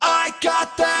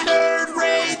got that nerd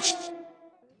rage.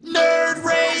 Nerd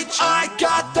rage. I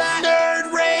got that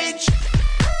nerd rage.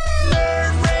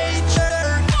 Nerd rage.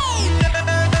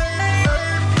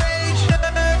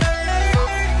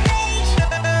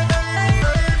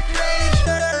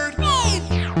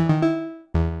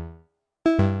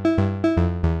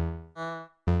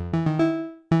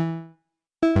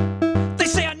 They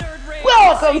say a nerd rage.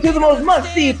 Welcome to the most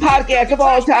must-see podcast of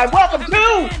all time. Welcome to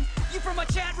Nerdherders.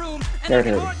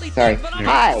 Sorry.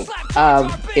 Hi.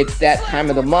 It's that time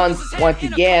of the month once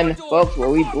again, folks, where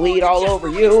we bleed all over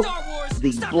you.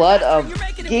 The blood of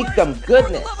geekdom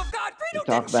goodness. We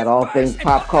talk about all things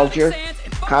pop culture,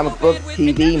 comic books,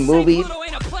 TV, movies,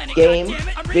 games,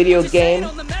 video games,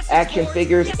 action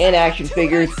figures, inaction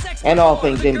figures, and all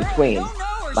things in between.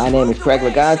 My name is Craig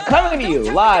Lagans, coming to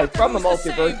you live from the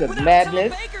multiverse of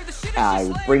madness.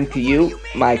 I bring to you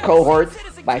my cohorts,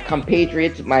 my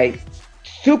compatriots, my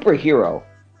superhero,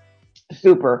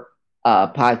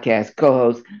 podcast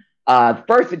co-host.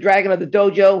 First, the Dragon of the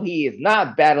Dojo. He is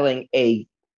not battling a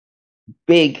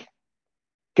big,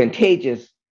 contagious,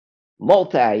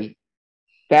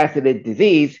 multi-faceted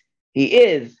disease. He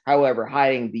is, however,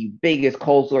 hiding the biggest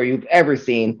cold sore you've ever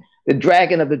seen. The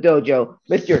Dragon of the Dojo,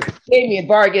 Mr. Damian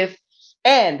Vargas,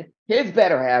 and his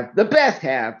better half, the best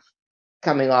half,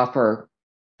 coming off her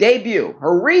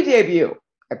re-debut,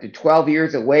 after 12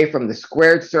 years away from the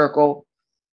squared circle,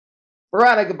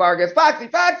 Veronica Vargas,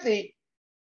 Foxy,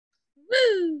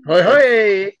 Woo! Hoi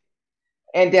hoi!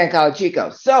 And Dan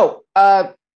Calachico. So,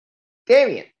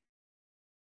 Damian,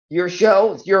 your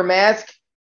show, it's your mask,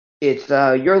 it's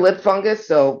your lip fungus,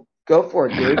 so go for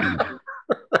it, dude.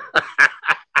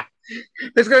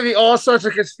 There's going to be all sorts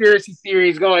of conspiracy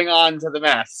theories going on to the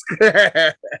mask.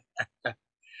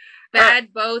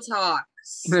 Bad Botox.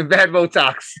 Bad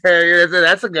Botox.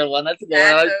 That's a good one. That's a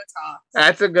good one. Botox.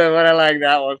 That's a good one. I like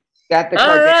that one.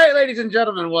 All right, ladies and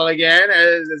gentlemen. Well, again,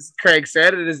 as Craig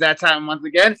said, it is that time once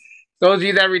again. Those of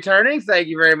you that are returning, thank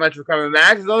you very much for coming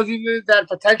back. Those of you that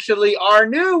potentially are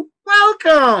new,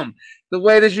 welcome. The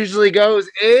way this usually goes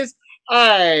is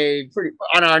on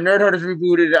our Nerdherders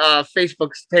Rebooted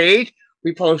Facebook page,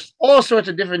 we post all sorts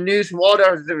of different news from all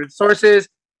different sources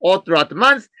all throughout the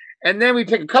month. And then we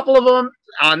pick a couple of them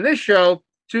on this show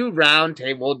to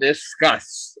roundtable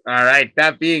discuss. All right.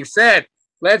 That being said,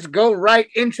 let's go right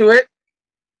into it.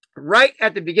 Right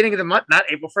at the beginning of the month,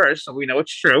 not April 1st, so we know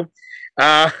it's true.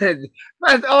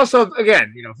 But also,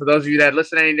 again, for those of you that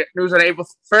listen to any news on April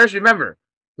 1st, remember,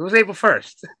 it was April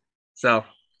 1st. So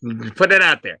put that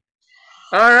out there.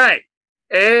 All right.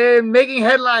 And making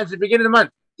headlines at the beginning of the month,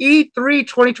 E3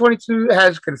 2022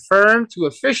 has confirmed to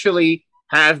officially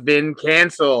have been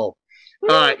canceled.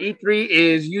 E3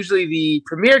 is usually the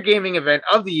premier gaming event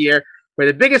of the year where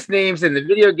the biggest names in the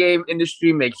video game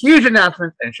industry make huge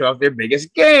announcements and show off their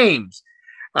biggest games.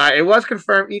 It was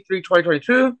confirmed E3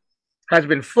 2022 has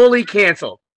been fully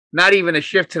canceled. Not even a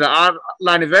shift to the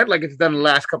online event like it's done the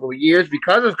last couple of years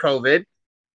because of COVID,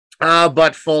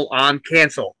 but full on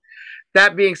canceled.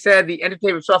 That being said, the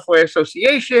Entertainment Software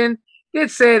Association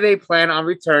did say they plan on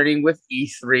returning with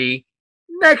E3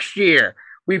 next year.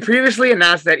 We previously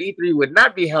announced that E3 would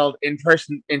not be held in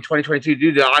person in 2022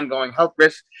 due to ongoing health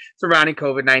risks surrounding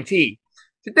COVID-19.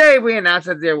 Today, we announced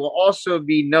that there will also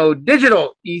be no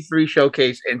digital E3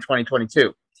 showcase in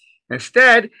 2022.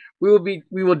 Instead, we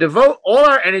will devote all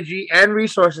our energy and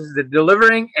resources to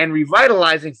delivering and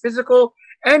revitalizing physical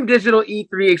and digital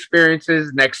E3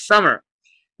 experiences next summer.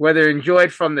 Whether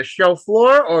enjoyed from the show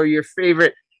floor or your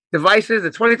favorite devices, the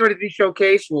 2023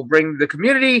 showcase will bring the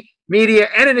community, media,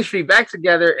 and industry back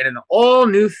together in an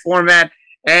all-new format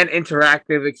and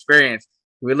interactive experience.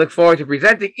 We look forward to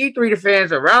presenting E3 to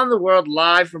fans around the world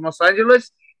live from Los Angeles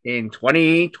in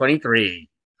 2023.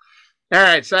 All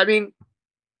right, so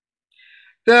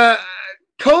the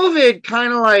COVID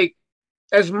kind of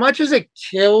as much as it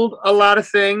killed a lot of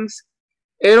things,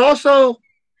 it also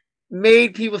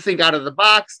made people think out of the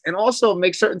box and also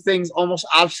make certain things almost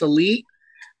obsolete.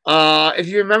 If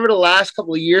you remember the last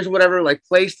couple of years, whatever, like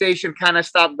PlayStation kind of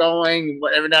stopped going,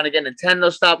 every now and again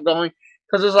Nintendo stopped going,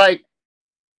 because it's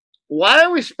why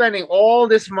are we spending all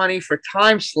this money for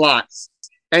time slots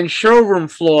and showroom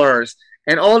floors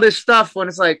and all this stuff when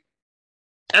it's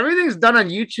everything's done on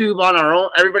YouTube on our own,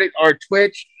 or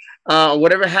Twitch,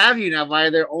 whatever have you now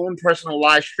via their own personal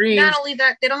live streams. Not only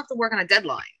that, they don't have to work on a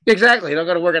deadline. Exactly. They don't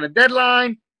got to work on a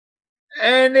deadline.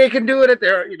 And they can do it at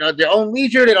their own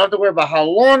leisure. They don't have to worry about how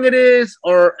long it is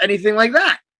or anything like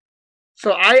that.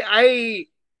 So I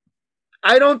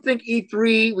don't think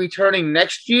E3 returning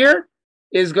next year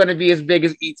is going to be as big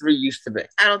as E3 used to be.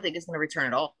 I don't think it's going to return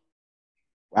at all.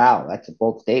 Wow, that's a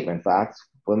bold statement, Fox.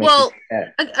 Well,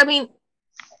 I mean,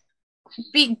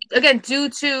 again, due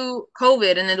to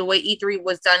COVID and then the way E3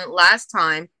 was done last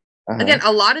time, again,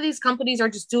 a lot of these companies are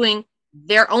just doing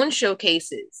their own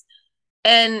showcases.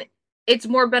 And it's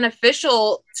more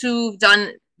beneficial to have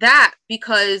done that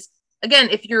because, again,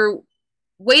 if you're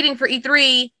waiting for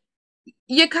E3,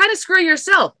 you kind of screw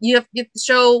yourself. You have to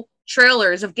show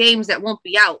trailers of games that won't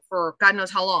be out for God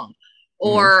knows how long.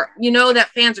 Or you know that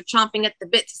fans are chomping at the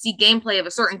bit to see gameplay of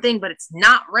a certain thing, but it's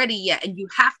not ready yet. And you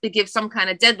have to give some kind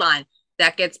of deadline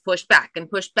that gets pushed back. And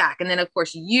then, of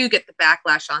course, you get the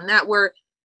backlash on that, where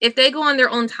if they go on their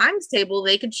own times table,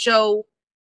 they could show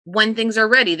when things are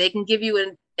ready. They can give you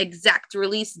an exact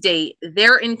release date.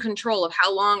 They're in control of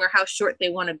how long or how short they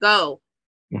want to go.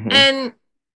 And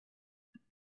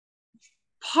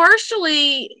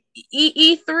partially,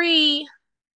 E3,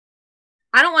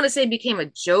 I don't want to say became a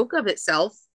joke of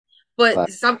itself, but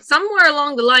somewhere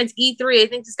along the lines, E3, I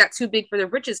think, just got too big for their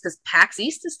britches because PAX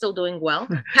East is still doing well.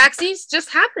 PAX East just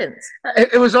happens.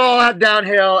 It was all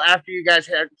downhill after you guys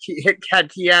had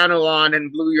Keanu on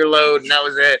and blew your load, and that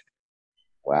was it.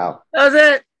 Wow. That was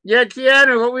it. Yeah,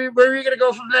 Keanu, where are you going to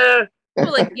go from there?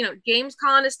 Well, like,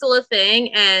 GamesCon is still a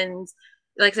thing, and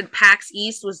like I said, PAX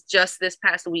East was just this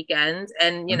past weekend,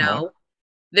 and,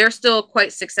 they're still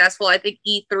quite successful. I think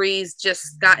E3's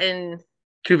just gotten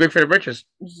too big for the britches.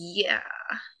 Yeah.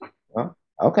 Well,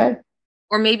 okay.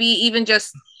 Or maybe even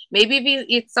just,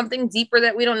 it's something deeper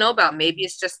that we don't know about. Maybe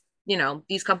it's just,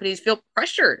 these companies feel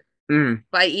pressured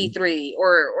by E3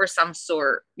 or some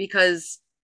sort. Because,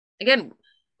 again,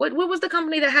 what was the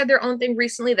company that had their own thing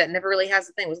recently that never really has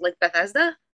a thing? Was it like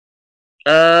Bethesda?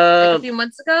 Like a few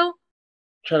months ago? I'm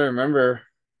trying to remember.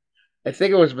 I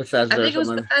think it was Bethesda.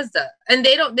 And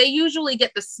they usually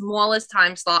get the smallest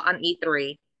time slot on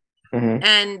E3.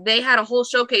 And they had a whole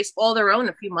showcase all their own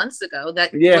a few months ago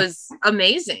that was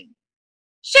amazing.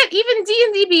 Shit, even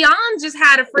D&D Beyond just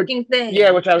had a freaking thing.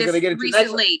 Yeah, which I was going to get into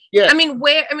recently. Yeah.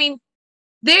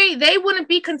 They wouldn't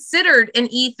be considered an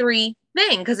E3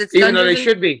 thing because it's even though they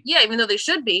should be. Yeah, even though they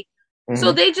should be.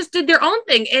 So they just did their own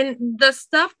thing, and the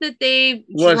stuff that they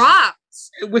dropped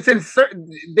within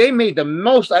they made the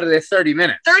most out of their 30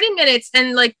 minutes. 30 minutes,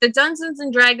 and like the Dungeons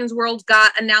and Dragons world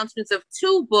got announcements of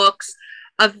 2 books,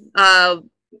 of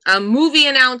a movie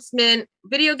announcement,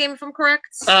 video game, if I'm correct.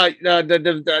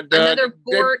 Another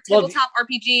board tabletop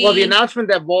RPG. Well, the announcement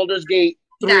that Baldur's Gate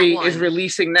 3 is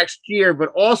releasing next year, but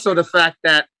also the fact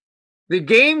that the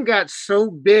game got so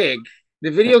big,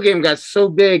 the video game got so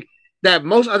big that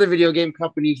most other video game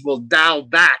companies will dial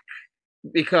back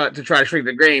to try to shrink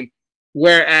the game.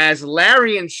 Whereas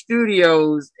Larian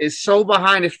Studios is so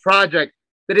behind this project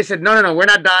that they said, no, we're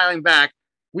not dialing back.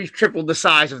 We've tripled the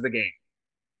size of the game.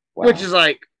 Wow. Which is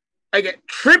like, I get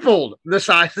tripled the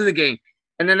size of the game.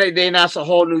 And then they announced a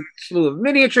whole new slew of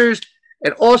miniatures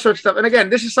and all sorts of stuff. And again,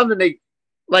 this is something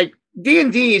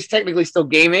D&D is technically still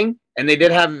gaming, and they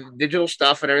did have digital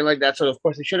stuff and everything like that. So, of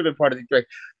course, they should have been part of the trade.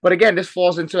 But again, this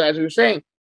falls into, as we were saying,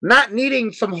 not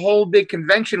needing some whole big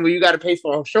convention where you got to pay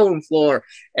for a showroom floor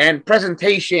and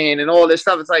presentation and all this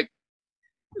stuff. It's like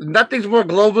nothing's more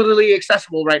globally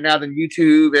accessible right now than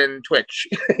YouTube and Twitch,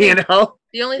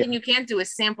 The only thing you can't do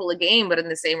is sample a game, but in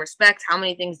the same respect, how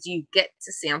many things do you get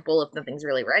to sample if nothing's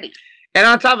really ready? And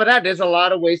on top of that, there's a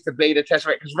lot of ways to beta test,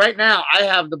 right? Because right now, I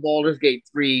have the Baldur's Gate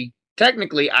 3.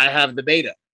 Technically, I have the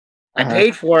beta. I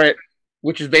paid for it,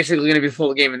 which is basically going to be the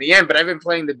full game in the end, but I've been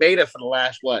playing the beta for the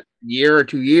last, year or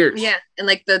 2 years. Yeah, and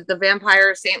like the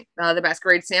Vampire, the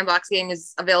Masquerade Sandbox game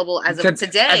is available as of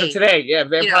today. As of today, yeah.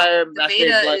 Vampire the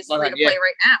beta is free to play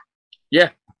right now. Yeah.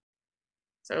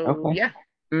 So, yeah.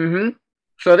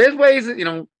 So there's ways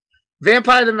that,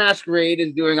 Vampire the Masquerade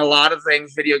is doing a lot of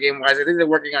things video game wise. I think they're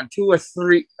working on 2 or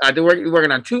 3. They're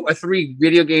working on 2 or 3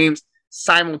 video games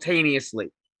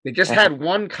simultaneously. They just had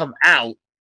one come out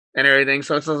and everything.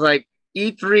 So it's like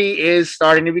E3 is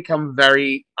starting to become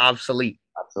very obsolete.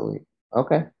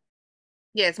 Okay.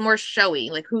 Yeah, it's more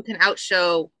showy. Like who can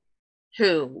outshow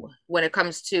who when it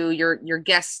comes to your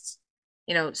guest,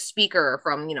 speaker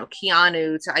from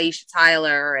Keanu to Aisha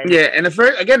Tyler. And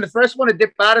the first one to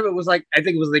dip out of it was like, I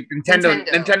think it was like Nintendo.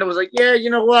 Nintendo was like, yeah, you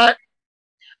know what?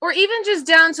 Or even just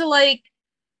down to like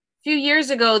a few years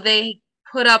ago, they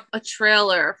put up a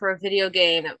trailer for a video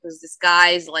game. It was this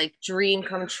guy's like dream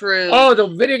come true. Oh, the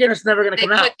video game is never going to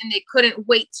come out. And they couldn't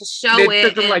wait to show it. It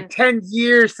took them like 10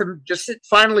 years to just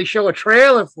finally show a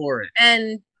trailer for it.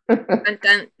 And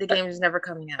then the game is never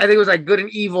coming out. I think it was like Good and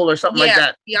Evil or something like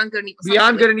that. Beyond Good and Evil.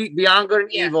 Beyond Good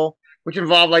and Evil, which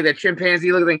involved like that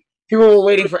chimpanzee looking thing. People were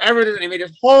waiting forever, and they made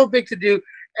this whole big to do,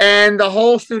 and the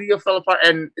whole studio fell apart.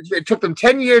 And it took them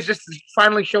 10 years just to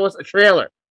finally show us a trailer.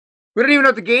 We don't even know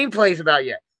what the gameplay is about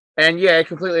yet. And yeah,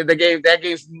 completely. That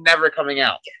game's never coming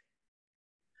out.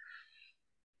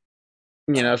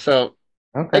 So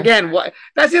again,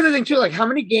 that's the other thing too. Like, how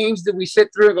many games did we sit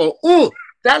through and go, "Ooh,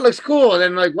 that looks cool," and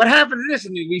then like, what happened to this?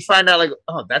 And we find out like,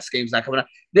 "Oh, that game's not coming out."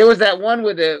 There was that one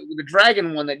with the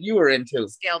dragon one that you were into.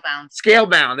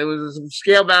 Scalebound. It was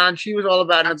Scalebound. She was all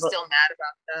about. I'm still mad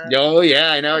about that. Oh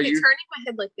yeah, I know. Okay, turning my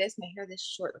head like this, my hair this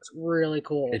short looks really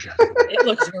cool. It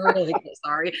looks really cool.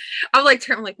 Sorry, I'm like,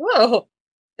 whoa.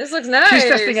 This looks nice. She's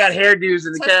testing out hairdos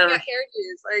in the camera.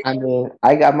 I mean,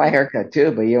 I got my haircut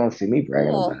too, but you don't see me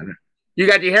bragging about it. You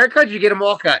got your haircut? You get them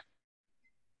all cut.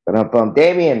 But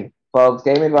Damien, folks,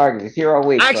 Damien Vargas is here all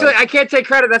week. Actually, I can't take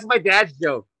credit. That's my dad's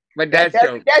joke. My dad's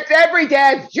joke. That's every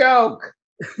dad's joke.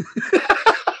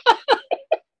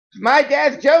 My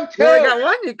dad's joke too. You only got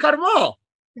one. You cut them all.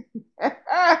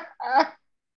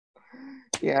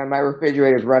 Yeah, my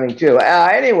refrigerator's running too.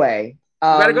 Anyway, you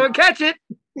gotta go and catch it.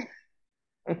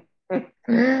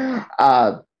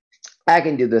 I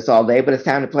can do this all day, but it's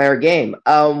time to play our game.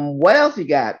 What else you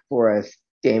got for us,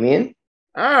 Damien?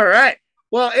 All right.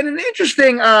 Well, in an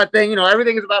interesting thing,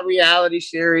 everything is about reality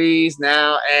series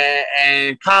now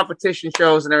and competition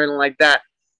shows and everything like that.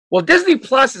 Well, Disney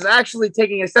Plus is actually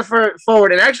taking a step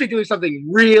forward and actually doing something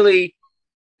really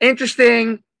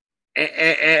interesting,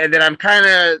 and that I'm kind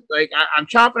of like I'm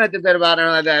chomping at the bit about it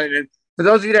and like that. And for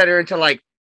those of you that are into like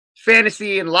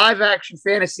fantasy and live action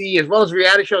fantasy as well as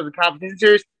reality shows and competition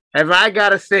series, have I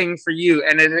got a thing for you?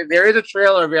 And there is a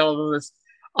trailer available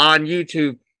on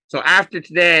YouTube. So after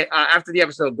today, after the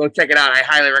episode, go check it out. I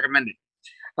highly recommend it.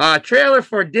 Trailer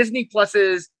for Disney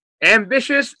Plus's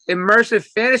ambitious, immersive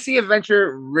fantasy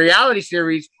adventure reality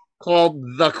series called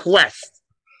The Quest.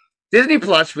 Disney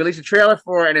Plus released a trailer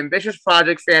for an ambitious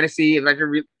project fantasy adventure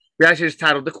reality series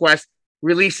titled The Quest,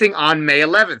 releasing on May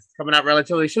 11th, coming out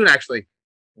relatively soon, actually.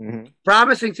 Mm-hmm.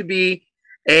 Promising to be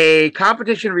a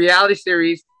competition reality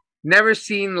series never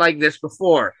seen like this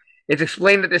before. It's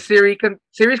explained that the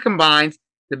series combines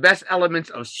the best elements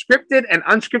of scripted and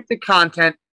unscripted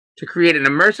content to create an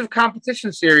immersive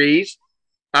competition series.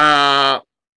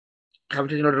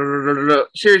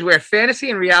 Series where fantasy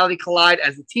and reality collide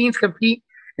as the teens compete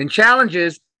in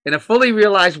challenges in a fully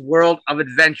realized world of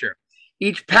adventure.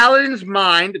 Each paladin's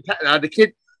mind,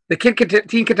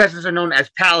 teen contestants are known as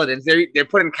paladins. They're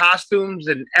put in costumes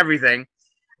and everything.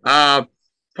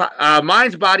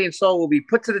 Mind's body and soul will be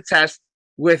put to the test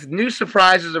with new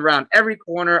surprises around every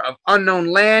corner of unknown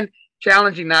land,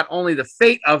 challenging not only the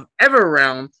fate of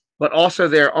Everrealm, but also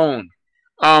their own.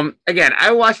 Again,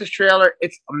 I watched this trailer.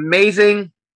 It's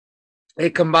amazing.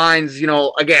 It combines,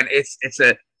 again, it's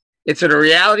a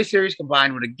reality series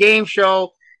combined with a game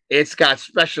show. It's got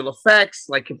special effects,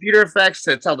 like computer effects,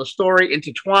 to tell the story,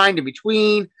 intertwined in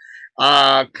between.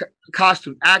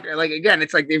 Costume actor, like again,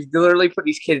 it's like they've literally put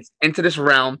these kids into this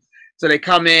realm. So they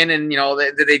come in and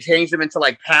they change them into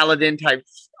like paladin type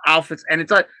outfits, and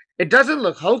it's like it doesn't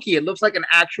look hokey. It looks like an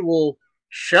actual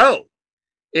show.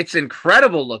 It's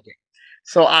incredible looking.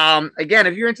 So again,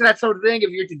 if you're into that sort of thing, if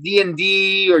you're into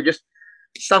D&D or just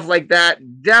stuff like that,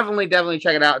 definitely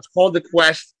check it out. It's called The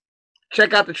Quest.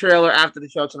 Check out the trailer after the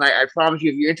show tonight. I promise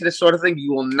you, if you're into this sort of thing,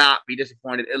 you will not be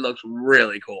disappointed. It looks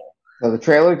really cool. So the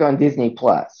trailer's on Disney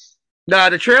Plus. No,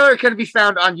 the trailer can be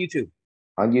found on YouTube.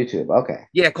 On YouTube, okay.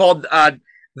 Yeah, called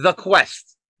The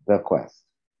Quest. The Quest.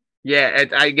 Yeah,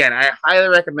 I highly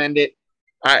recommend it.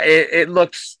 It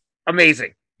looks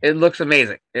amazing. It looks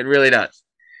amazing. It really does.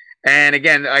 And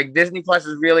again, like Disney Plus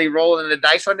is really rolling the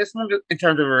dice on this one in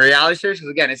terms of a reality series.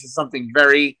 Because again, this is something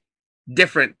very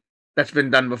different that's been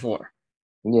done before.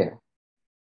 Yeah.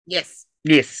 Yes.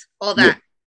 All that.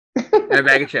 Yeah. And a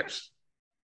bag of chips.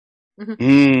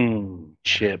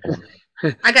 Chips.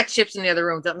 I got chips in the other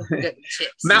room. Don't forget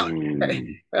chips.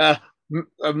 Mountain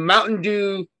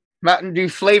Dew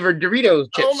flavored Doritos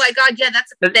chips. Oh my god, yeah,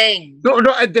 that's a thing. No,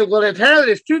 well, apparently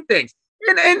there's two things.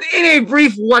 In a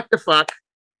brief, what the fuck,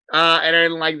 and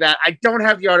everything like that. I don't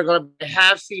have the article. I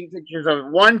have seen pictures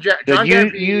of one. John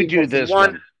you do this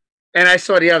one, and I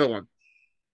saw the other one.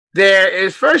 There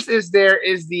is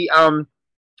the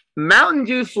Mountain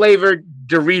Dew flavored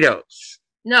Doritos.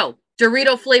 No,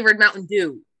 Dorito flavored Mountain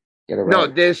Dew. No,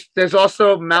 there's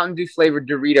also Mountain Dew flavored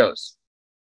Doritos.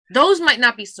 Those might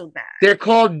not be so bad. They're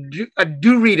called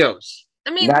Doritos.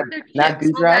 I mean, they're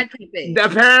chips.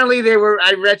 Apparently, they were.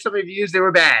 I read some reviews. They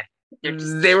were bad.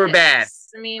 They were bad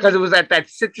because it was that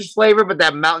citrus flavor, but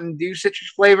that Mountain Dew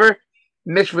citrus flavor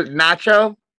mixed with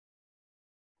nacho.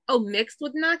 Oh, mixed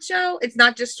with nacho? It's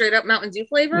not just straight up Mountain Dew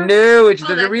flavor? No, it's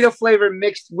the Dorito flavor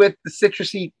mixed with the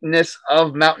citrusiness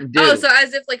of Mountain Dew. Oh, so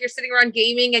as if like you're sitting around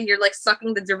gaming and you're like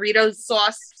sucking the Doritos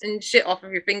sauce and shit off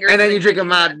of your fingers. And then you drink a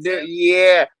Mountain Dew.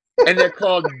 Yeah. And they're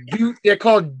called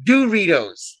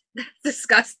Doritos. That's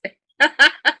disgusting.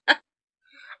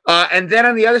 And then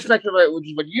on the other spectrum, which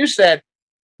is what you said,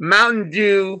 Mountain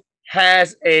Dew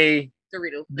has a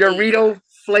Dorito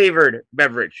flavored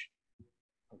beverage.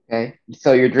 Okay,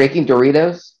 so you're drinking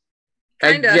Doritos?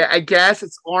 Kinda. I guess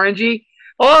it's orangey.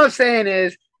 All I'm saying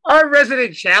is, our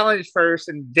resident challenge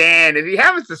person, Dan, if he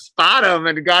happens to spot him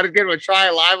and got to give him a try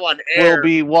live on air, we'll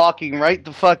be walking right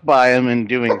the fuck by him and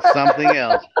doing something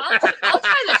else. I'll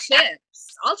try the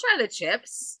chips. I'll try the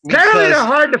chips. Apparently they're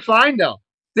hard to find, though.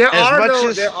 There are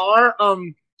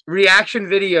reaction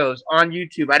videos on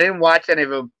YouTube. I didn't watch any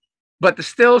of them, but the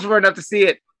stills were enough to see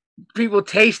it. People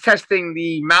taste testing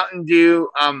the Mountain Dew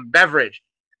beverage.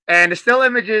 And the still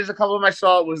images, a couple of them I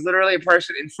saw, was literally a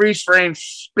person in freeze frame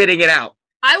spitting it out.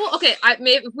 I will. Okay,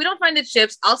 if we don't find the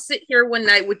chips, I'll sit here one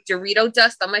night with Dorito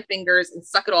dust on my fingers and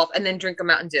suck it off, and then drink a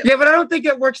Mountain Dew. Yeah, but I don't think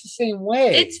it works the same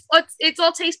way. It's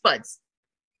all taste buds.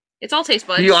 It's all taste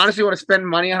buds. Do you honestly want to spend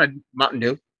money on a Mountain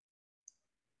Dew?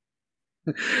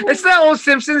 It's that old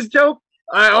Simpsons joke.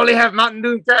 I only have Mountain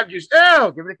Dew and crab juice.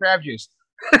 Oh, give me the crab juice.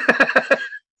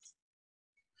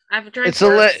 I've tried.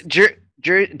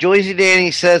 Joycey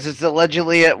Danny says it's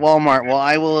allegedly at Walmart. Well,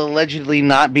 I will allegedly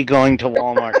not be going to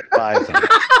Walmart to buy them.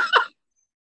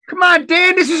 Come on,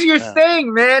 Dan. This is your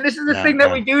thing, man. This is the thing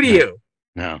that we do to you.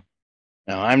 No,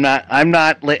 I'm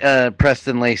not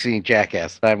Preston Lacey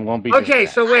jackass. I won't be. Okay,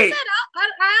 so wait.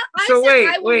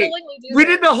 Wait. We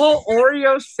did the whole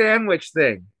Oreo sandwich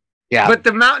thing. Yeah. But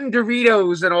the Mountain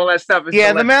Doritos and all that stuff is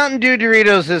the Mountain Dew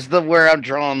Doritos is where I'm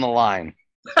drawing the line.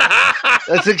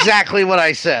 That's exactly what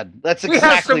I said. That's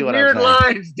exactly what I said. Weird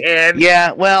lines, Dan.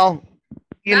 Yeah, well,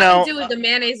 Mountain Dew with the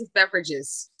mayonnaise of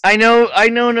beverages. I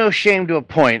know no shame to a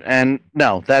point, and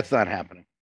no, that's not happening.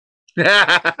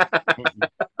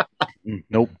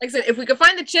 Nope. Like I said, if we can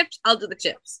find the chips, I'll do the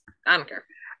chips. I don't care.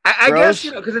 I guess,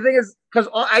 because the thing is,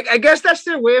 I guess that's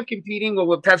their way of competing with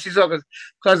what Pepsi's on.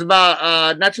 Because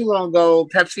about not too long ago,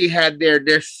 Pepsi had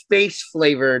their space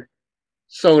flavored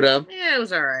soda. Yeah, it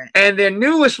was all right. And their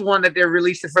newest one that they're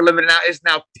releasing for limited now is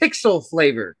now pixel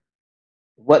flavored.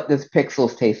 What does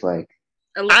pixels taste like?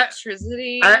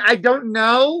 Electricity. I don't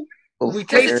know. Does it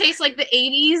taste like the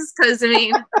 80s? Because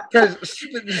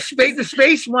the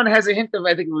space one has a hint of,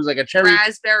 I think it was like a cherry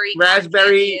raspberry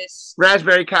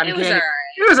cotton candy.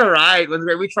 It was all right. It was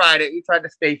great. We tried it. We tried the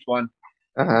space one.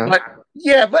 But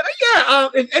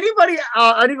if anybody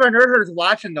Nerdherders is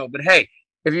watching though, but hey,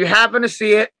 if you happen to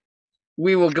see it,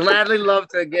 we will gladly love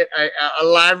to get a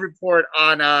live report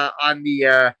on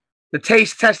the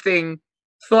taste testing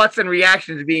thoughts and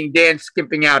reactions being Dan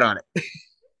skimping out on it.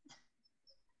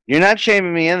 You're not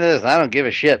shaming me into this. I don't give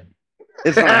a shit.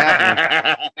 It's not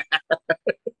happening.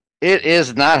 It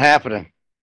is not happening.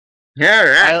 Yeah,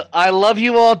 right. I love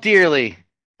you all dearly.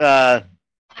 Don't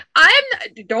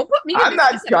put me. I'm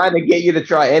not trying to get you to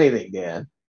try anything, Dan.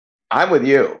 I'm with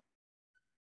you.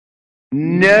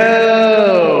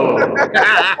 No.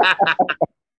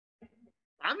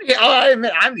 I'm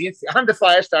the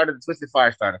fire starter, the twisted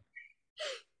fire starter.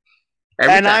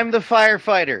 I'm the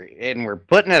firefighter, and we're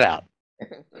putting it out.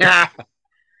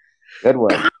 Good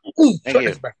one. Thank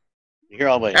you. You're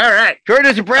all right. All right.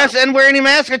 Shortness of breath and wear any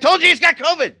mask. I told you he's got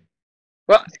COVID.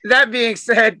 Well, that being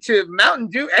said, to Mountain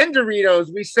Dew and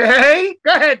Doritos, we say,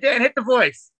 go ahead, Dan, hit the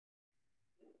voice.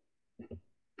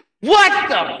 What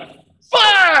the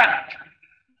fuck?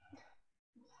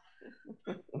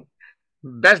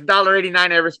 Best $1.89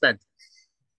 ever spent.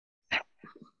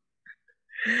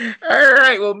 All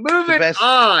right, well, moving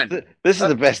on. This is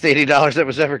the best $80 that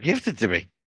was ever gifted to me.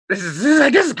 This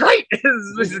is great.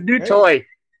 This is a new toy.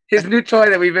 His new toy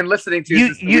that we've been listening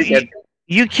to.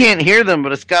 You can't hear them,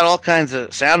 but it's got all kinds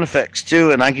of sound effects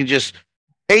too, and I can just,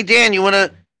 hey Dan, you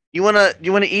wanna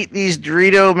eat these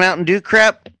Dorito Mountain Dew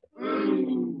crap?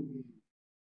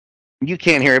 You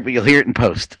can't hear it, but you'll hear it in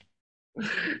post.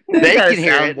 They can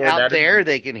hear it out there.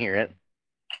 They can hear it.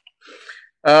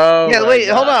 Oh yeah, wait,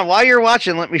 hold on. While you're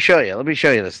watching, let me show you. Let me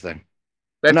show you this thing.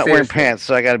 I'm not wearing pants,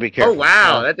 so I got to be careful. Oh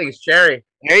wow, that thing's cherry.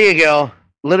 There you go.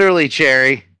 Literally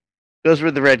cherry. Goes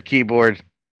with the red keyboard.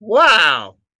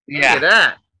 Wow. Yeah. Look at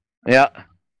that. Yeah.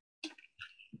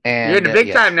 And you're in the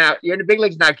big time now. You're in the big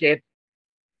leagues now, kid.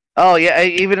 Oh yeah,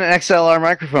 even an XLR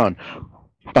microphone.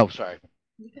 Oh, sorry.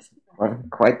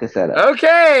 Quite the setup.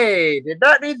 Okay, did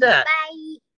not need that.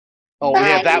 Bye. Oh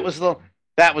yeah, that was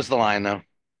the line though.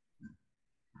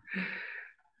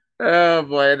 Oh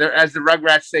boy! As the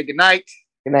Rugrats say goodnight.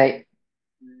 Good night.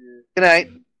 Good night.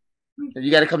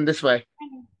 You got to come this way.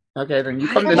 Okay, then you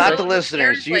come this Not way. the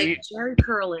listeners. Jerry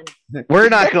curling. We're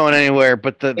not going anywhere,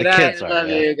 but the kids are. Love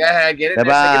you. Go ahead, get it.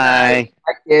 Bye.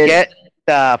 Get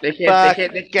the fuck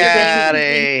out of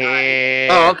here.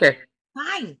 Oh, okay.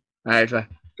 Fine. All right, fine.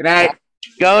 Good night.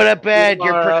 Go to bed.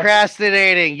 You're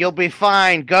procrastinating. You'll be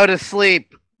fine. Go to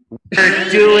sleep. We're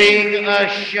doing a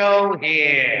show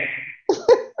here.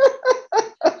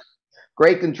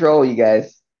 Great control, you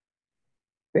guys.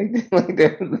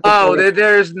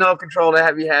 There's no control to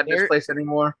have you had this place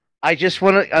anymore. I just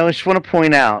want to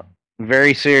point out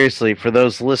very seriously for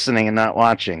those listening and not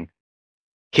watching.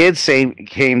 Kids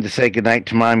came to say goodnight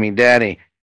to mommy and daddy,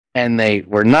 and they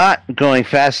were not going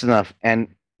fast enough. And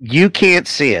you can't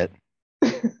see it,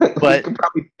 but you can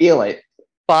probably feel it.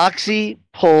 Foxy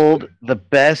pulled the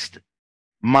best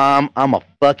 "Mom, I'm a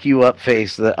fuck you up"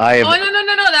 face that I have. Oh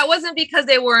no! That wasn't because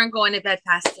they weren't going to bed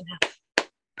fast enough.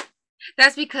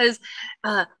 That's because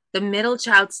the middle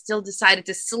child still decided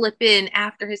to slip in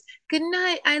after his good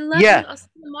night. I love you. I'll see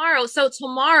you tomorrow. So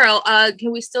tomorrow,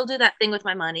 can we still do that thing with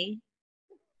my money?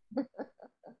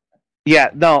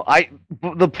 Yeah, no.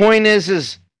 The point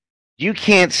is you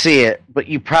can't see it, but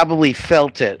you probably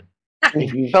felt it.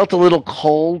 You felt a little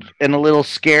cold and a little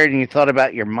scared, and you thought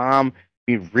about your mom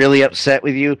being really upset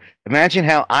with you. Imagine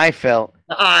how I felt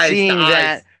seeing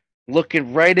that,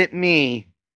 looking right at me.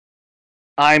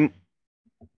 I'm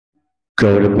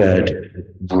go to bed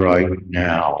right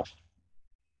now.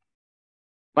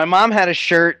 My mom had a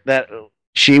shirt that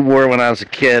she wore when I was a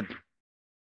kid,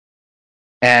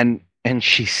 and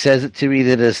she says it to me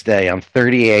to this day. I'm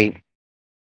 38.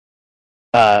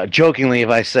 Jokingly, if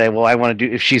I say, well, I want to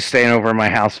do, if she's staying over at my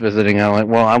house visiting, I'm like,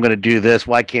 well, I'm going to do this.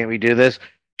 Why can't we do this?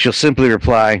 She'll simply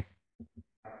reply,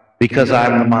 because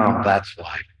I'm the mom. That's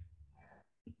why.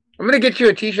 I'm going to get you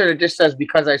a t-shirt that just says,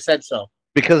 because I said so.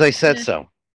 Because I said so.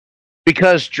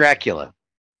 Because Dracula.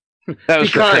 That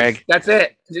was for Craig. That's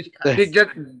it.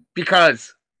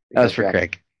 Because. That was for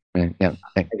Craig. Yeah.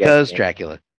 Because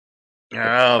Dracula. Oh,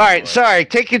 all right, sorry.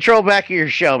 Take control back of your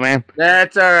show, man.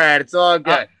 That's all right. It's all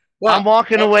good. I'm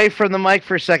walking away from the mic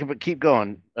for a second, but keep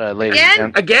going, ladies.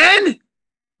 Again?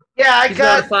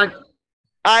 Yeah,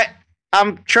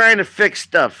 I'm trying to fix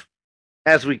stuff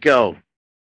as we go.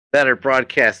 Better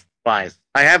broadcast wise.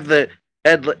 I have the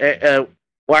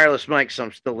wireless mic, so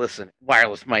I'm still listening.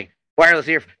 Wireless mic, wireless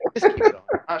ear. Just keep going.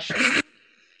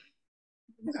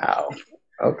 Wow.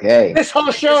 Okay. This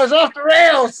whole show is off the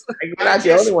rails. We're not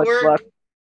the only ones left.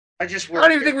 I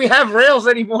don't even think we have rails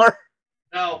anymore.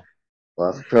 No.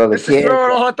 Well, throw the Let's just throw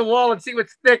it all at the wall and see what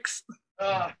sticks.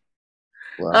 All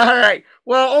right.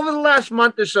 Well, over the last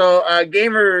month or so,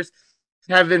 gamers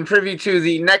have been privy to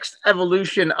the next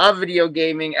evolution of video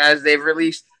gaming as they've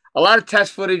released a lot of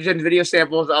test footage and video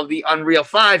samples of the Unreal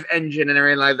 5 engine and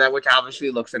everything like that, which obviously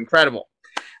looks incredible.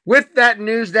 With that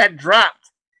news that dropped,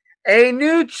 a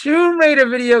new Tomb Raider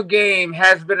video game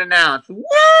has been announced. Woo!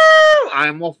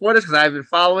 I'm all for this because I've been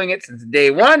following it since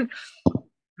day one.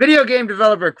 Video game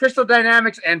developer Crystal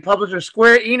Dynamics and publisher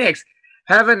Square Enix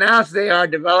have announced they are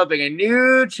developing a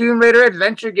new Tomb Raider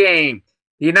adventure game.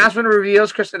 The announcement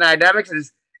reveals Crystal Dynamics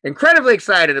is incredibly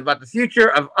excited about the future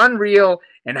of Unreal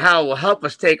and how it will help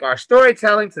us take our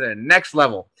storytelling to the next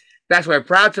level. That's why we're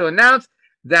proud to announce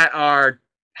that our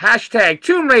hashtag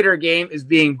Tomb Raider game is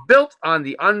being built on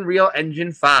the Unreal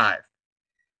Engine 5.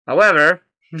 However,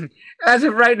 as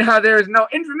of right now, there is no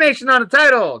information on the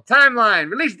title, timeline,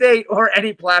 release date, or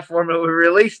any platform it will be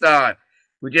released on.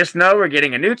 We just know we're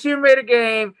getting a new Tomb Raider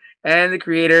game, and the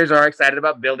creators are excited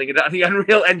about building it on the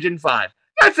Unreal Engine 5.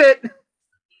 That's it.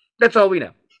 That's all we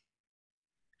know.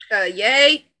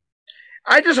 Yay.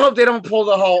 I just hope they don't pull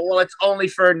the whole, well, it's only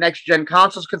for next-gen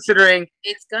consoles, considering...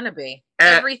 It's going to be.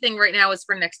 Everything right now is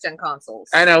for next-gen consoles.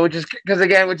 I know, which is, because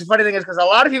again, which the funny thing is, because a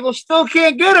lot of people still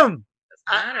can't get them.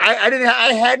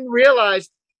 I hadn't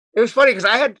realized. It was funny because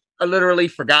I had literally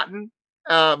forgotten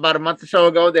about a month or so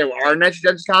ago there are next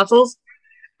gen consoles,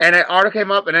 and an article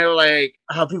came up and they were like,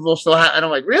 "How people still have?" And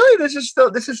I'm like, "Really? This is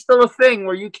still a thing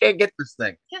where you can't get this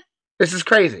thing? Yeah, this is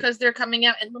crazy because they're coming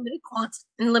out in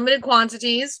limited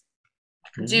quantities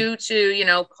due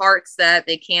to parts that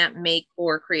they can't make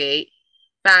or create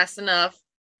fast enough,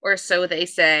 or so they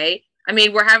say. I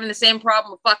mean, we're having the same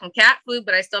problem with fucking cat food,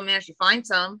 but I still managed to find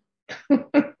some." You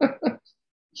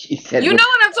know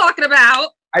what I'm talking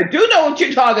about. I do know what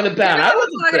you're talking about.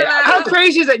 How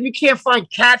crazy is that you can't find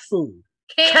cat food?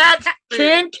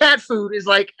 Canned cat food is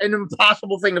like an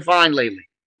impossible thing to find lately.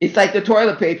 It's like the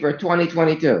toilet paper of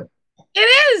 2022.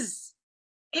 It is.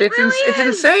 It's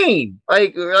insane.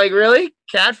 Like really?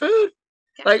 Cat food?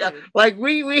 Like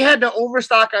we had to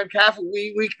overstock on cat food.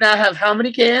 We now have how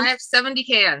many cans? I have 70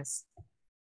 cans.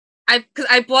 Because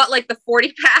I bought like the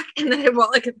 40 pack and then I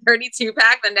bought like a 32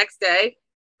 pack the next day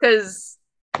because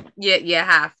you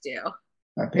have to.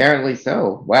 Apparently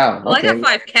so. Wow. Well, okay. I got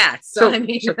 5 cats, so I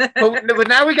mean. But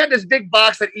now we got this big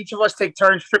box that each of us take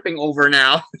turns tripping over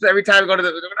now. So every time we go to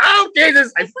oh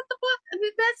Jesus! I put the box. I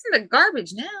mean, that's in the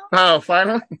garbage now. Oh,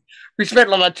 finally, we spent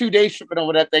about 2 days tripping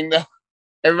over that thing though.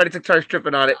 Everybody took turns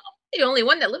tripping on it. I'm the only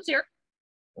one that lives here.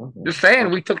 Just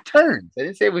saying, we took turns. I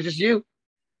didn't say it was just you.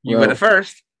 You were the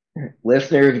first.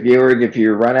 Listeners, viewers, if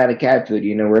you run out of cat food,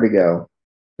 you know where to go.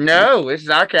 No, this is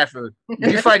our cat food.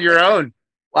 You find your own.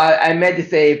 Well, I meant to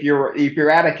say if you're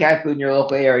out of cat food in your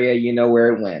local area, you know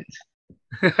where it went.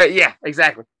 Yeah,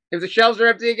 exactly. If the shelves are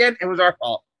empty again, it was our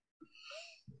fault.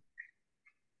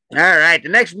 All right, the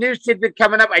next news tidbit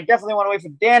coming up. I definitely want to wait for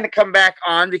Dan to come back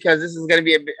on because this is going to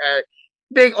be a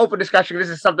big open discussion. This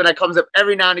is something that comes up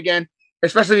every now and again,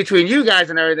 especially between you guys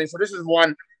and everything. So this is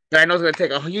one that I know is going to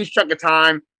take a huge chunk of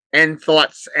time and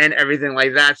thoughts and everything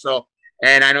like that. So,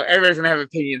 and I know everybody's going to have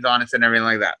opinions on it and everything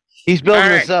like that. He's building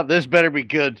this up. This better be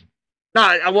good.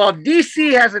 No, well,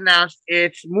 DC has announced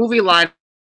its movie line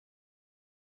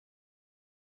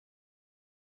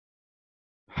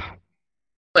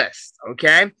list.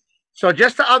 Okay, so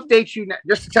just to update you,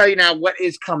 just to tell you now what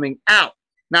is coming out.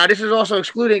 Now, this is also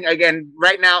excluding again.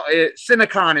 Right now,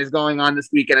 Cinecon is going on this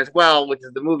weekend as well, which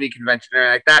is the movie convention and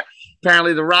like that.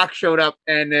 Apparently, The Rock showed up,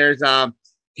 and there's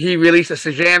he released a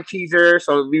Shazam teaser,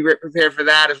 so be prepared for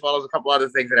that as well as a couple other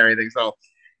things and everything. So,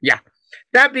 yeah.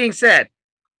 That being said,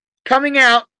 coming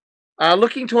out,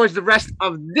 looking towards the rest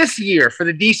of this year for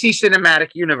the DC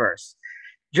Cinematic Universe,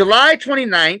 July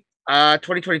 29th,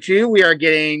 2022, we are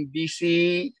getting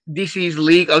DC's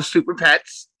League of Super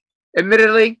Pets.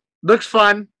 Admittedly, looks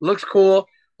fun, looks cool.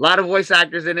 A lot of voice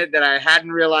actors in it that I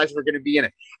hadn't realized were going to be in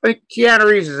it. I mean, Keanu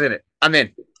Reeves is in it. I'm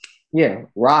in. Yeah,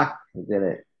 Rock is in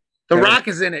it. The Rock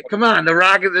is in it. Come on, The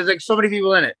Rock. There's like so many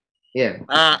people in it. Yeah.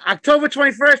 October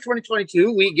 21st,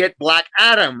 2022, we get Black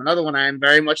Adam, another one I am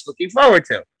very much looking forward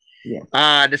to.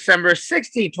 Yeah. December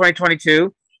 16th,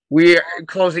 2022, we are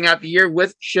closing out the year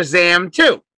with Shazam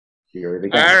 2. All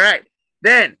right.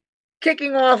 Then,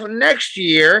 kicking off next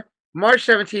year, March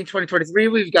 17th, 2023,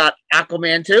 we've got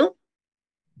Aquaman 2.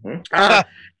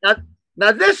 Mm-hmm.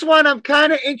 Now, this one, I'm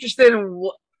kind of interested in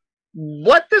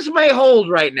what this may hold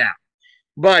right now.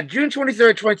 But June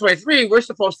 23rd, 2023, we're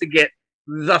supposed to get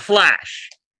The Flash.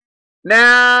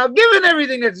 Now, given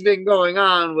everything that's been going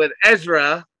on with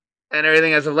Ezra and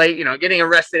everything as of late, you know, getting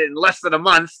arrested in less than a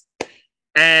month,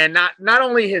 and not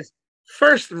only his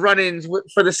first run-ins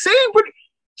for the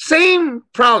same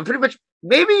problem, pretty much,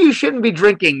 maybe you shouldn't be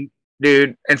drinking,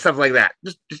 dude, and stuff like that.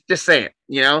 Just saying,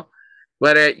 you know.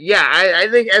 But yeah, I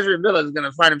think Ezra Miller is going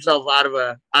to find himself out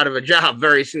of a job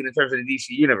very soon in terms of the DC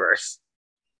universe.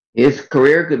 His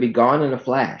career could be gone in a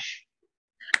flash.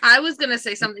 I was going to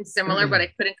say something similar, but I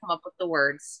couldn't come up with the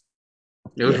words.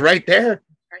 It was right there.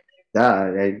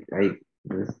 I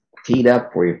was teed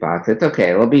up for you, Fox. It's okay.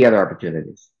 There'll be other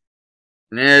opportunities.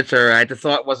 It's all right. The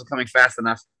thought wasn't coming fast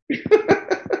enough.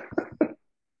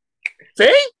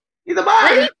 See? He's a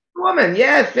body woman.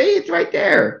 Yeah, see? It's right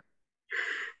there.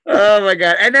 Oh, my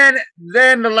God. And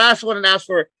then the last one announced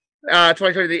for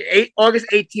 2020, August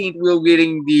 18th, we'll be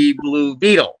getting the Blue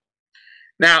Beetle.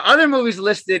 Now, other movies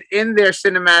listed in their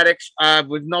cinematics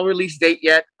with no release date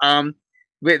yet.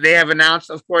 They have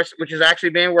announced, of course, which is actually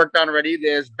being worked on already.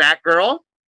 There's Batgirl,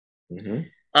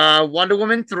 Wonder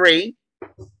Woman 3,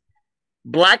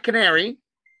 Black Canary,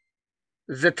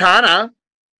 Zatanna,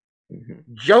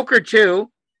 Joker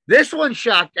 2. This one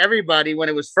shocked everybody when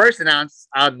it was first announced.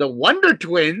 The Wonder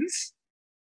Twins.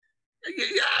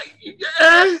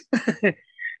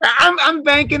 I'm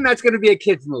banking that's going to be a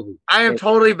kids movie. I am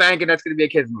totally banking that's going to be a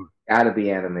kids movie. Gotta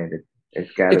be animated.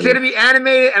 It's going to be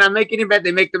animated, and I'm making it bet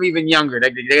they make them even younger.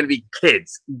 They're going to be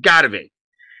kids. Gotta be.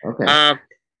 Okay.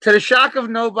 To the shock of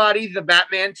nobody, the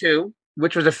Batman 2,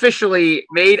 which was officially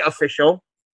made official.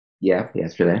 Yeah,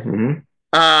 yesterday.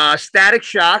 Static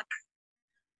Shock,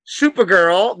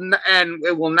 Supergirl, and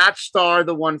it will not star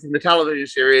the one from the television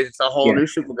series. It's a whole new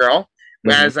Supergirl.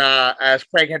 As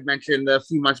Craig had mentioned a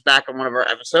few months back on one of our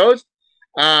episodes.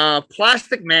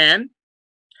 Plastic Man,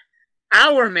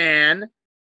 Our Man,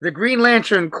 the Green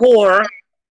Lantern Corps,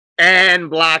 and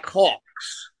Black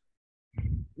Hawks.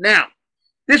 Now,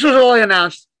 this was all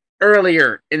announced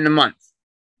earlier in the month.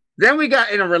 Then we got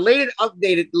in a related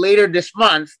update later this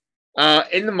month,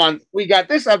 we got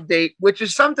this update, which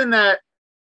is something that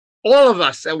all of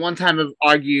us at one time have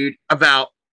argued about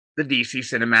the DC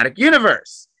Cinematic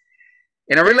Universe.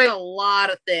 There's a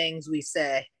lot of things we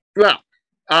say. Well,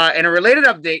 in a related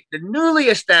update, the newly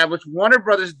established Warner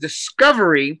Brothers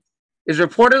Discovery is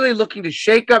reportedly looking to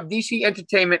shake up DC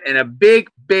Entertainment in a big,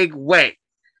 big way.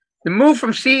 The move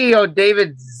from CEO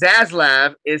David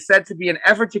Zaslav is said to be an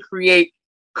effort to create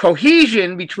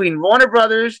cohesion between Warner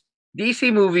Brothers,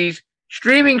 DC movies,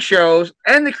 streaming shows,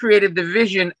 and the creative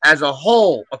division as a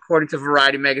whole, according to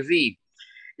Variety magazine.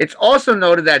 It's also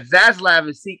noted that Zaslav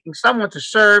is seeking someone to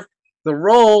serve the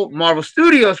role Marvel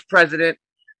Studios president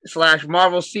 /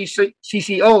 Marvel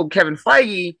CCO Kevin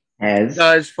Feige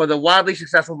does for the wildly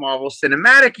successful Marvel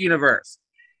Cinematic Universe,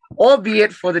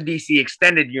 albeit for the DC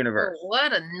Extended Universe. Oh,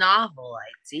 what a novel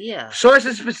idea.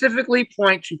 Sources specifically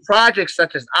point to projects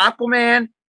such as Aquaman,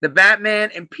 The Batman,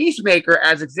 and Peacemaker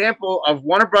as example of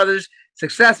Warner Brothers'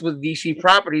 success with DC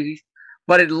properties,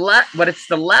 but it's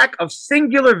the lack of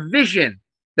singular vision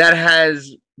that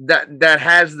has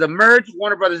the merged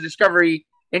Warner Brothers Discovery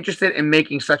interested in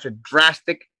making such a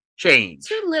drastic change.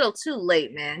 Too little, too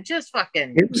late, man. Just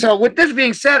fucking. So, with this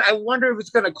being said, I wonder if it's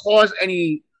going to cause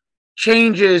any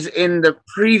changes in the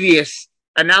previous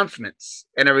announcements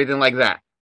and everything like that.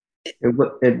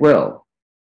 It will,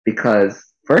 because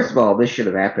first of all, this should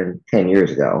have happened 10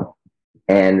 years ago,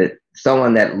 and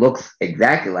someone that looks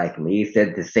exactly like me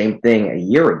said the same thing a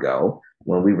year ago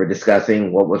when we were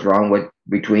discussing what was wrong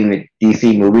between the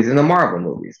DC movies and the Marvel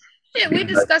movies. Yeah, we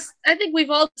discussed, I think we've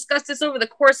all discussed this over the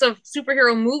course of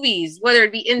superhero movies, whether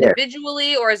it be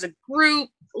individually or as a group.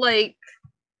 Like,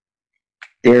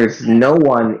 there's no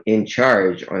one in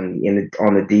charge on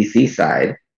the DC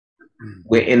side.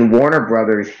 In Warner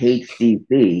Brothers hates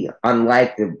DC,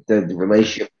 unlike the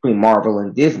relationship between Marvel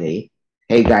and Disney.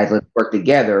 Hey guys, let's work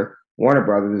together. Warner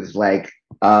Brothers is like,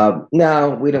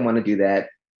 no, we don't want to do that.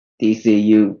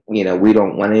 DC, we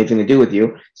don't want anything to do with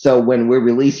you. So when we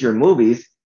release your movies,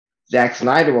 Zack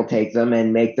Snyder will take them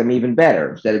and make them even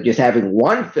better. Instead of just having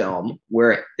one film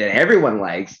that everyone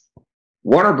likes,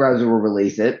 Warner Brothers will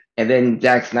release it, and then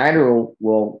Zack Snyder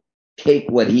will take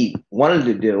what he wanted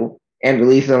to do and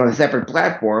release it on a separate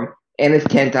platform, and it's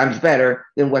 10 times better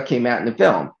than what came out in the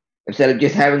film. Instead of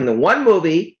just having the one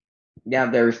movie, now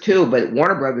there's two, but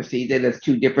Warner Brothers sees it as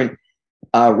two different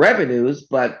revenues,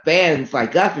 but fans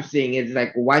like us are seeing it as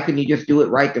like, well, why couldn't you just do it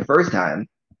right the first time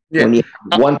when you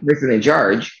have one person in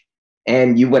charge?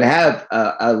 And you would have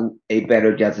a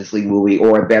better Justice League movie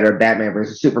or a better Batman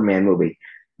versus Superman movie.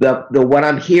 The what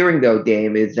I'm hearing though,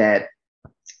 Dame, is that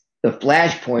the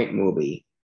Flashpoint movie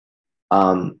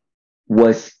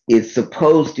is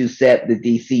supposed to set the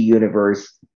DC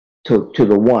universe to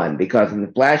the one, because in the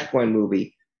Flashpoint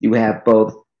movie you have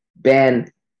both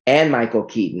Ben and Michael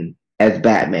Keaton as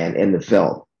Batman in the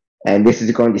film, and this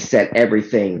is going to set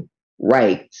everything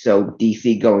right. So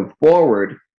DC going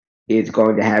forward is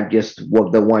going to have just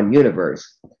the one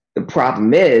universe. The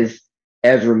problem is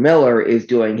Ezra Miller is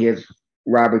doing his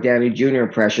Robert Downey Jr.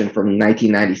 impression from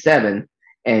 1997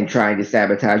 and trying to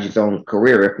sabotage his own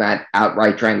career, if not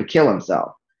outright trying to kill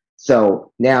himself.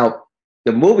 So now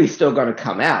the movie's still going to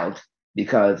come out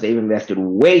because they've invested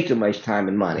way too much time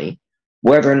and money.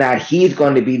 Whether or not he's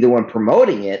going to be the one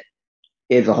promoting it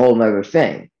is a whole nother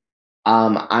thing.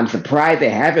 I'm surprised they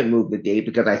haven't moved the date,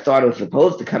 because I thought it was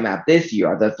supposed to come out this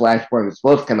year. I thought Flashpoint was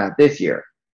supposed to come out this year,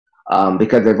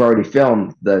 because they've already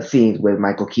filmed the scenes with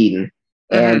Michael Keaton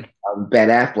and Ben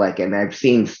Affleck, and I've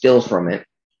seen stills from it.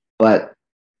 But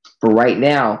for right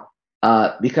now,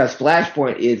 because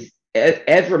Flashpoint is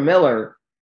Ezra Miller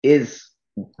is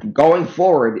going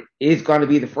forward is going to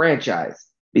be the franchise,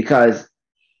 because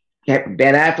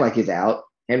Ben Affleck is out,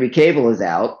 Henry Cavill is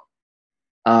out.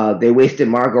 They wasted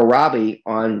Margot Robbie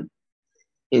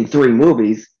in 3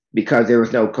 movies because there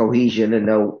was no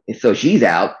cohesion so she's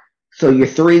out. So your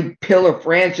 3 pillar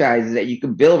franchises that you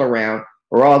can build around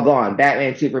are all gone.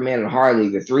 Batman, Superman, and Harley,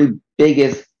 the 3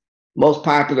 biggest, most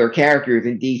popular characters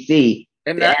in DC.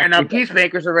 And now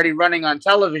Peacemaker's already running on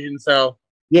television, so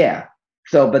yeah.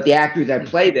 So, but the actors that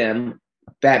play them,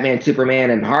 Batman,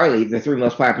 Superman, and Harley, the 3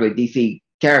 most popular DC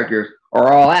characters,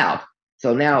 are all out.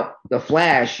 So now the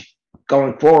Flash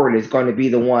going forward is going to be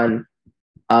the one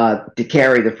to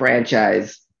carry the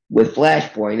franchise with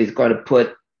Flashpoint. Is going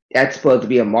to that's supposed to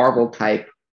be a Marvel type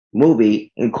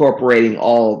movie incorporating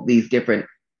all these different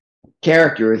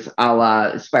characters, a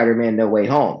la Spider-Man No Way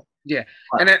Home. Yeah,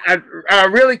 and then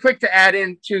really quick to add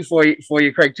in too for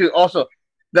you, Craig, too. Also,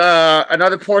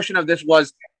 another portion of this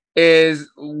was the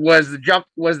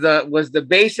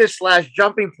basis /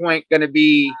 jumping point going to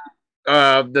be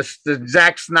the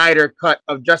Zack Snyder cut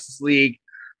of Justice League,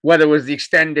 whether it was the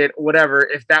extended or whatever,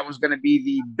 if that was going to be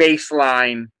the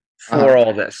baseline for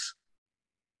all this.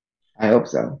 I hope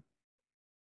so.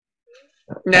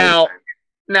 Now,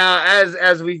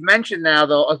 as we've mentioned now,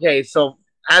 though, okay, so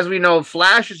as we know,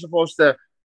 Flash is supposed to,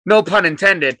 no pun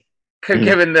intended,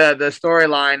 given the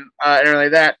storyline and everything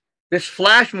like that. This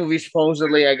Flash movie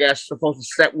supposedly, I guess,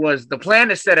 was the plan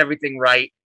to set everything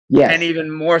right. Yes. And even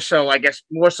more so, I guess,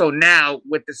 more so now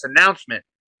with this announcement.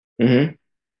 Mm-hmm.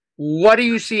 What do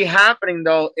you see happening,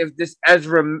 though, if this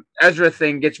Ezra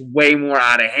thing gets way more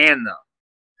out of hand, though?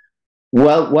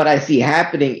 Well, what I see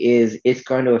happening is it's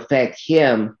going to affect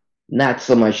him, not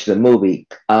so much the movie.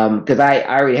 Because I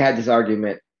already had this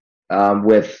argument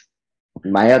with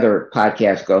my other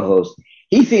podcast co-host.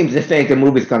 He seems to think the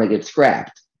movie's going to get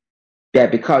scrapped. That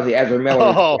because the Ezra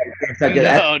Miller. No.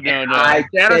 I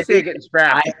don't see it getting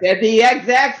scrapped. I said the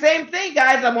exact same thing,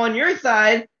 guys. I'm on your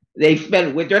side. They're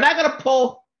not going to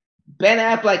pull Ben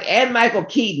Affleck and Michael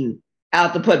Keaton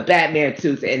out to put Batman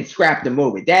suits and scrap the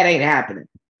movie. That ain't happening.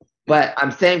 But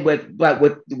I'm saying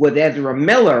with Ezra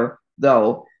Miller,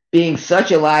 though, being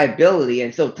such a liability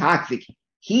and so toxic,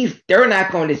 they're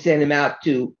not going to send him out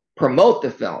to promote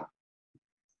the film.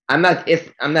 I'm not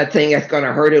saying that's going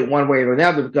to hurt it one way or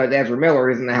another because Ezra Miller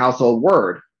isn't a household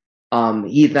word.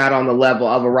 He's not on the level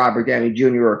of a Robert Downey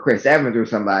Jr. or Chris Evans or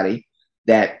somebody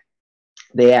that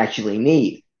they actually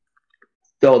need.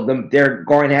 So they're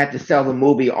going to have to sell the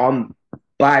movie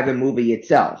by the movie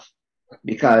itself,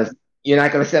 because you're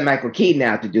not going to send Michael Keaton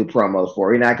out to do promos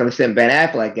for it. You're not going to send Ben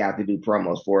Affleck out to do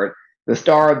promos for it. The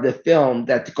star of the film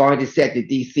that's going to set the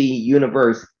DC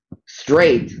universe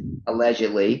straight,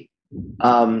 allegedly,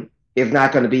 is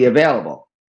not going to be available.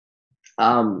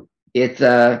 It's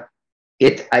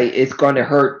going to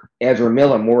hurt Ezra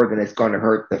Miller more than it's going to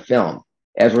hurt the film.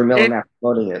 Ezra Miller not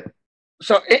promoting it.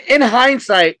 So, in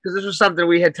hindsight, because this was something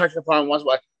we had touched upon once,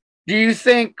 do you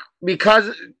think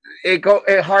because it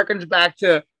harkens back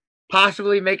to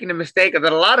possibly making a mistake that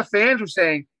a lot of fans were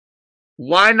saying,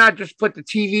 why not just put the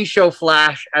TV show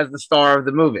Flash as the star of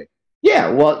the movie?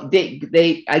 Yeah, well,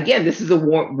 they again, this is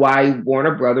why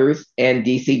Warner Brothers and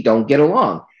DC don't get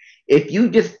along. If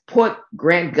you just put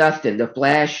Grant Gustin, the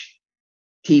Flash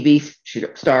TV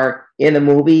star, in the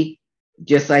movie,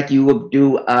 just like you would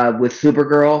do with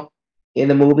Supergirl in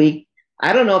the movie,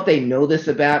 I don't know if they know this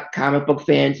about comic book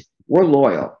fans. We're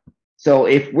loyal. So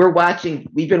if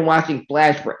we've been watching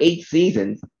Flash for 8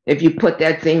 seasons. If you put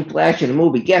that same Flash in the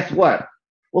movie, guess what?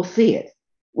 We'll see it.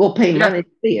 We'll pay money to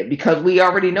see it because we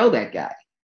already know that guy.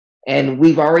 And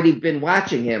we've already been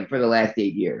watching him for the last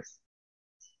 8 years.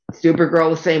 Supergirl,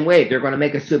 the same way. They're going to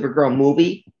make a Supergirl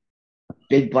movie,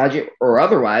 big budget or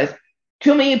otherwise.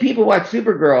 2 million people watch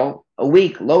Supergirl a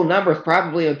week, low numbers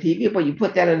probably on TV, but you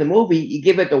put that in the movie, you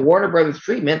give it the Warner Brothers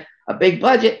treatment, a big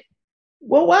budget,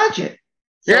 we'll watch it.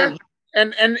 So, yeah,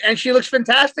 and she looks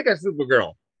fantastic as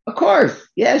Supergirl. Of course.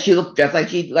 Yeah, she looks just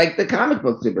like the comic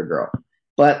book Supergirl.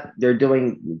 But they're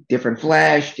doing different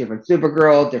Flash, different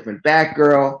Supergirl, different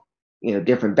Batgirl,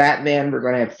 different Batman. We're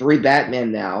going to have 3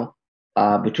 Batman now,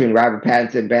 between Robert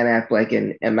Pattinson, Ben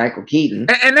Affleck, and Michael Keaton.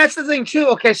 And that's the thing too.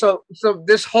 Okay, so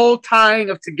this whole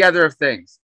tying together of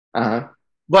things. Uh-huh.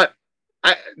 But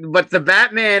the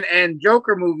Batman and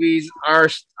Joker movies are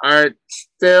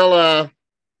still a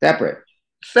separate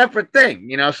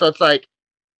thing, So it's like,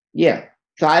 yeah.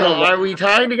 So I don't know. Are we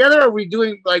tying together? Or are we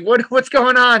doing what's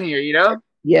going on here?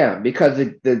 Yeah, because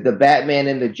the Batman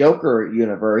in the Joker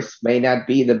universe may not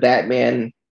be the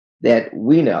Batman that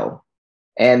we know,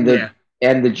 and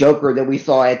the Joker that we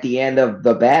saw at the end of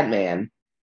the Batman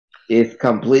is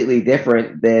completely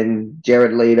different than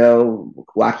Jared Leto,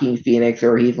 Joaquin Phoenix,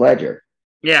 or Heath Ledger.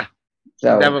 Yeah,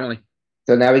 so definitely.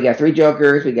 So now we got 3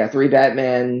 Jokers, we got 3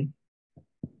 Batman.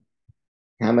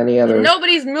 How many others?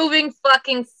 Nobody's moving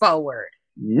fucking forward.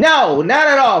 No, not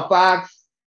at all, Fox.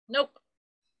 Nope.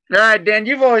 All right, Dan,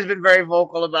 you've always been very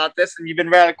vocal about this, and you've been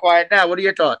rather quiet now. What are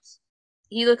your thoughts?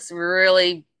 He looks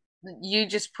really... You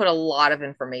just put a lot of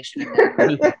information in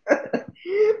there.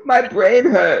 My brain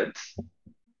hurts.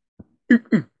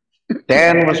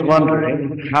 Dan was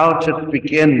wondering how to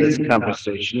begin this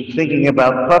conversation, thinking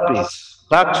about puppies,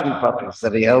 dachshund puppies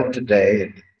that he held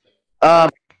today.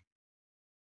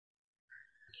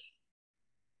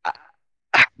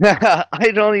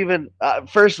 I don't even.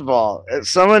 First of all,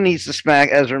 someone needs to smack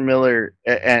Ezra Miller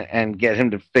and get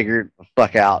him to figure the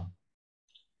fuck out.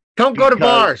 Don't go to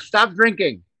bars. Stop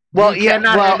drinking. Well, you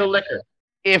cannot handle liquor.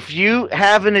 If you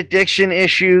have an addiction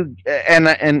issue,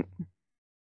 and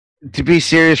to be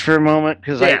serious for a moment,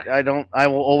 because I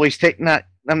will always take.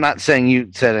 I'm not saying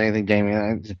you said anything,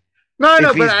 Damien. No,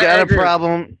 if he's got a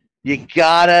problem, you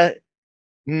gotta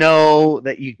know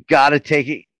that you gotta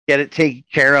get it taken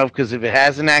care of, because if it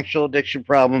has an actual addiction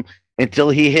problem, until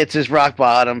he hits his rock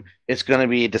bottom, it's going to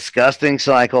be a disgusting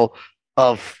cycle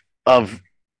of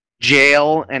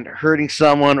jail and hurting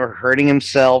someone or hurting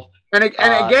himself. And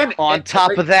again, on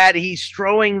top of that, he's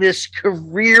throwing this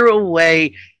career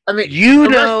away. I mean,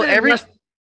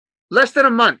 less than a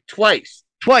month, twice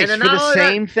for the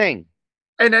same thing.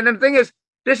 And then the thing is,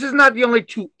 this is not the only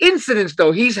 2 incidents,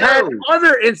 though. He's had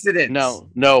other incidents.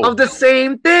 No, of the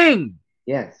same thing.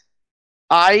 Yes,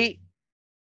 I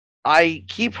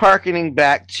keep hearkening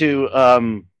back to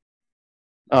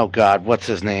oh God, what's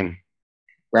his name?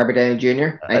 Robert Downey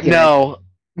Jr.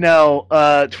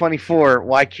 No, 24.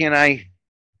 Why can't I?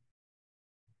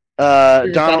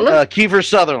 Kiefer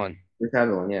Sutherland.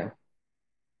 Yeah.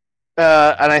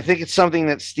 And I think it's something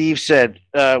that Steve said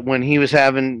when he was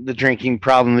having the drinking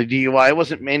problem, the DUI. It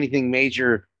wasn't anything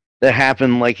major that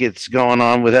happened like it's going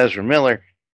on with Ezra Miller.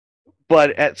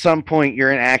 But at some point,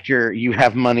 you're an actor, you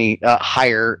have money,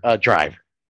 hire a driver.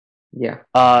 Yeah.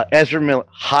 Ezra Miller,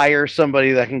 hire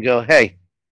somebody that can go, hey,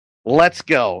 let's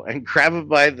go, and grab him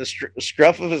by the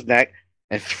scruff of his neck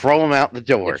and throw him out the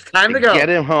door. It's time to go. Get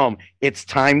him home. It's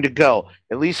time to go.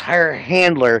 At least hire a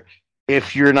handler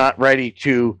if you're not ready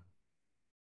to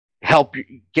help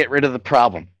you get rid of the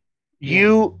problem.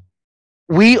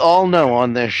 We all know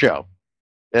on this show,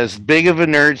 as big of a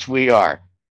nerds we are,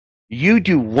 you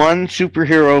do one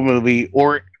superhero movie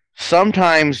or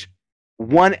sometimes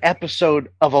one episode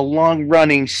of a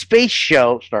long-running space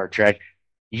show, Star Trek,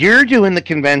 you're doing the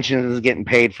conventions and getting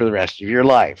paid for the rest of your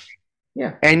life.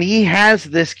 Yeah. And he has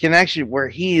this connection where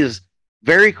he is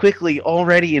very quickly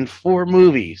already in 4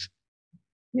 movies.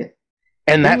 Yeah.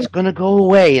 And that's going to go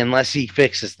away unless he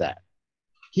fixes that.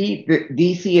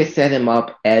 DC has set him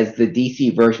up as the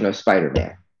DC version of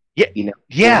Spider-Man. Yeah.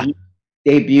 Yeah. He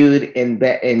debuted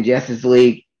in Justice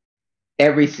League.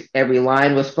 Every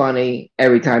line was funny.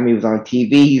 Every time he was on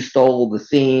TV, he stole the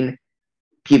scene.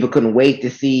 People couldn't wait to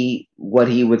see what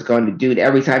he was going to do.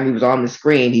 Every time he was on the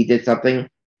screen, he did something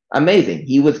amazing.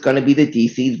 He was going to be the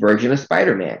DC's version of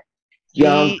Spider-Man.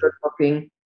 Young, good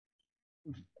looking.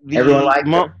 Everyone liked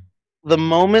him. The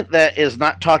moment that is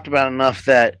not talked about enough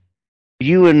that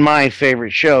you and my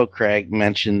favorite show, Craig,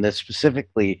 mentioned this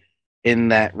specifically in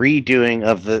that redoing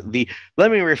of the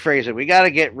let me rephrase it. We got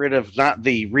to get rid of not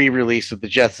the re-release of the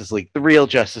Justice League, the real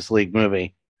Justice League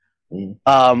movie.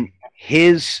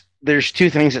 There's 2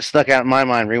 things that stuck out in my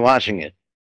mind rewatching it.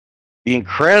 The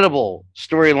incredible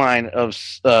storyline of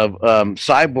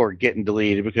Cyborg getting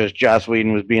deleted because Joss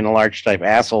Whedon was being a large type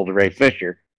asshole to Ray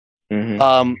Fisher.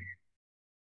 Mm-hmm.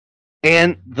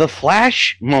 And the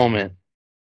Flash moment.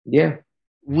 Yeah.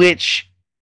 Which,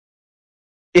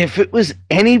 if it was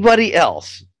anybody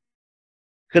else,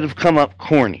 could have come up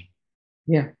corny.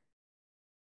 Yeah.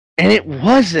 And it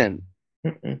wasn't.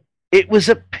 Mm-mm. It was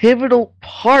a pivotal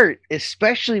part,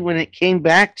 especially when it came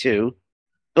back to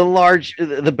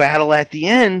the battle at the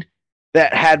end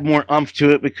that had more oomph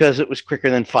to it because it was quicker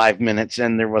than 5 minutes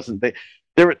and there wasn't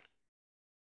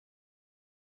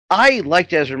I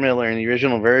liked Ezra Miller in the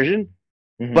original version,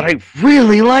 but I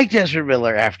really liked Ezra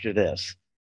Miller after this.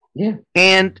 Yeah.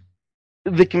 And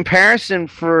the comparison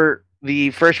for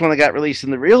the first one that got released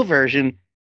in the real version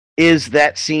is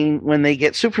that scene when they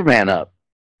get Superman up.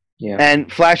 Yeah.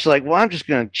 And Flash is like, well, I'm just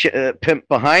going to pimp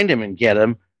behind him and get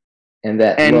him. And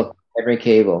look, Henry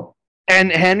Cavill.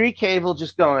 And Henry Cavill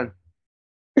just going.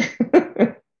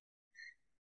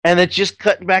 And it's just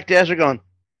cutting back to Ezra going,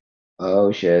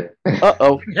 oh, shit.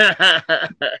 Uh-oh.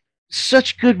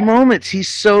 Such good moments. He's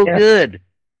so good.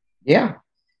 Yeah.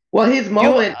 Well, his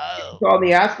moment on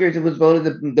the Oscars, it was voted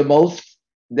the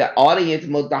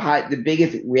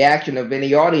biggest reaction of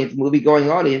any audience,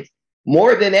 movie-going audience,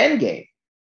 more than Endgame.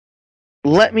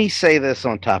 Let me say this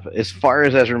on top of it. As far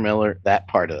as Ezra Miller, that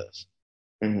part of this,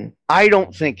 I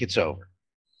don't think it's over.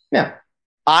 No.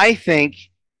 I think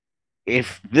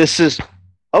if this is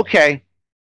okay,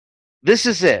 this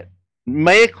is it.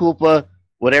 Mea culpa,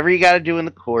 whatever you got to do in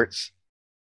the courts.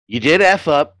 You did F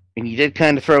up and you did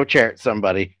kind of throw a chair at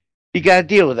somebody. You got to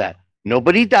deal with that.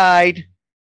 Nobody died.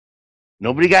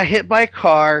 Nobody got hit by a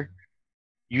car.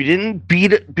 You didn't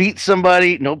beat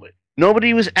somebody.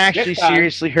 Nobody was actually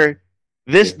seriously hurt.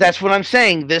 That's what I'm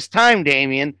saying. This time,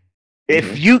 Damien,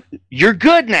 if you're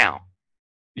good now.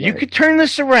 You could turn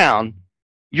this around.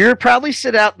 You'll probably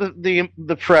sit out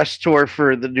the press tour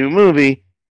for the new movie,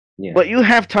 but you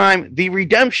have time. The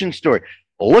redemption story.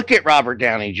 Look at Robert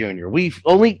Downey Jr. We've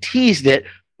only teased it,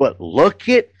 but look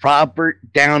at Robert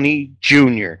Downey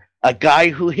Jr., a guy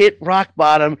who hit rock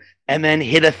bottom and then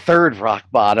hit a third rock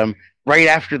bottom right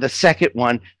after the second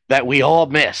one that we all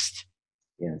missed.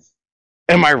 Yes.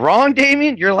 Am I wrong,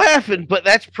 Damien? You're laughing, but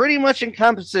that's pretty much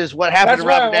encompasses what happened to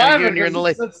Robert Downey Jr. in the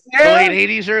late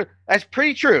 80s. That's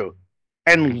pretty true.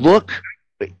 and look,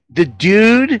 the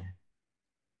dude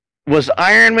was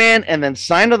Iron Man and then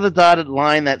signed on the dotted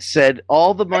line that said,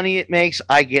 all the money it makes,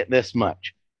 I get this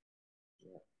much.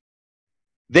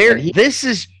 This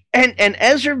is, and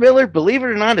Ezra Miller, believe it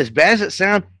or not, as bad as it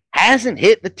sounds, hasn't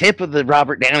hit the tip of the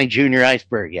Robert Downey Jr.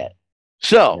 iceberg yet.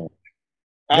 So,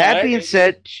 that being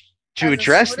said, to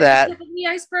address that, tip of the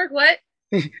iceberg, what?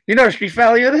 You know the street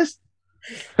value of this?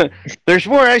 There's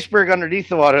more iceberg underneath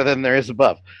the water than there is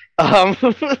above.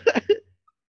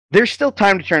 There's still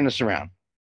time to turn this around.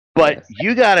 But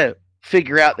you got to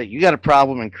figure out that you got a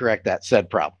problem and correct that said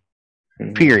problem.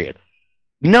 Period.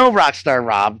 No, Rockstar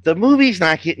Rob. The movie's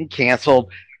not getting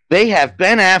canceled. They have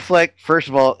Ben Affleck. First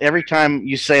of all, every time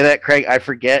you say that, Craig, I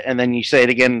forget, and then you say it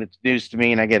again, and it's news to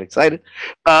me, and I get excited.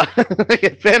 Ben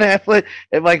Affleck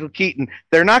and Michael Keaton.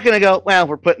 They're not going to go, well,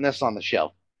 we're putting this on the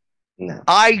shelf. No.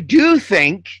 I do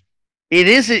think it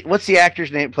is. What's the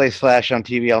actor's name that plays Flash on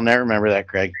TV? I'll never remember that,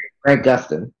 Craig. Greg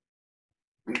Gustin.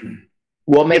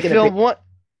 We'll make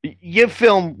you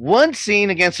film one scene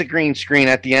against a green screen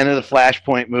at the end of the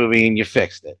Flashpoint movie and you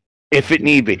fixed it, if it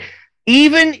need be.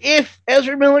 Even if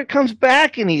Ezra Miller comes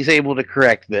back and he's able to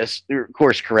correct this,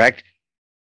 course correct,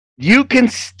 you can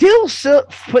still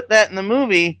put that in the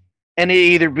movie and it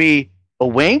either be a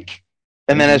wink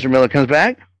and then Ezra Miller comes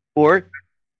back, or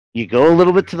you go a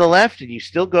little bit to the left and you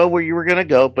still go where you were going to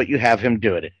go, but you have him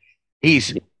do it.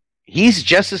 He's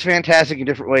just as fantastic in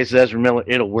different ways as Ezra Miller.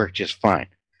 It'll work just fine.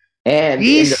 And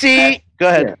go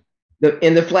ahead. Yeah.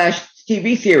 In the Flash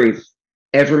TV series,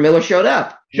 Ezra Miller showed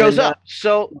up.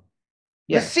 So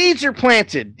the seeds are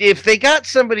planted. If they got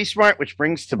somebody smart, which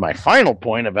brings to my final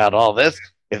point about all this,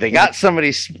 if they got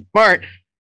somebody smart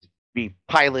to be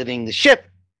piloting the ship,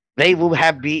 they will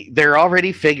they're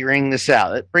already figuring this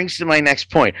out. That brings to my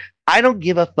next point. I don't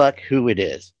give a fuck who it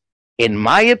is. In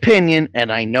my opinion,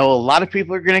 and I know a lot of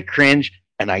people are going to cringe,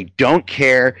 and I don't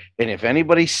care. And if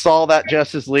anybody saw that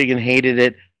Justice League and hated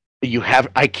it,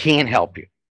 I can't help you.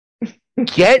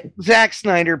 Get Zack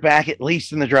Snyder back at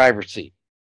least in the driver's seat.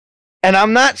 And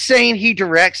I'm not saying he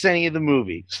directs any of the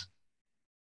movies.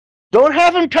 Don't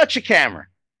have him touch a camera.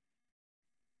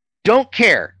 Don't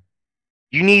care.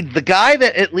 You need the guy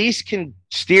that at least can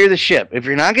steer the ship. If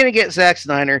you're not going to get Zack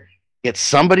Snyder, get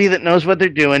somebody that knows what they're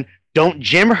doing. Don't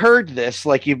Jim Herd this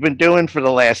like you've been doing for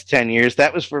the last 10 years.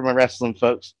 That was for my wrestling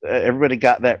folks. Everybody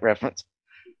got that reference.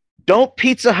 Don't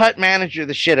Pizza Hut manager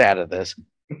the shit out of this.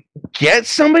 Get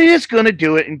somebody that's going to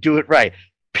do it and do it right.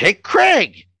 Pick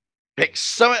Craig. Pick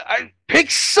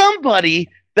somebody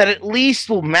that at least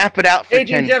will map it out for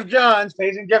Paige and Jeff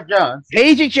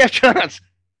Johns.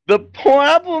 The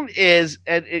problem is,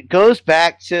 and it goes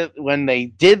back to when they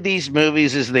did these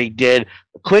movies, is they did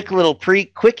a quick little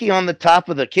quickie on the top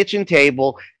of the kitchen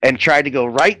table and tried to go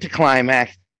right to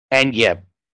climax, and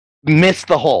missed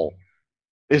the hole.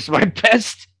 It's my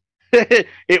best.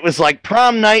 It was like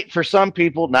prom night for some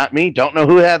people, not me. Don't know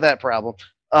who had that problem.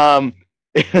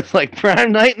 It was like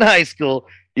prom night in high school.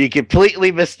 You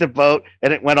completely missed the boat,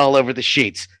 and it went all over the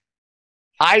sheets.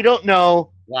 I don't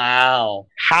know. Wow.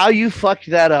 How you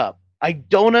fucked that up. I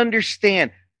don't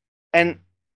understand. And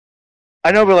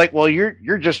I know we're like, well,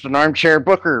 you're just an armchair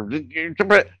booker.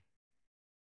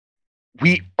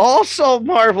 We also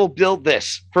Marvel build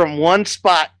this from one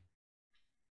spot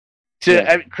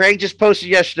to Craig just posted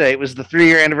yesterday. It was the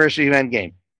 3-year anniversary of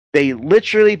Endgame. They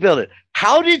literally built it.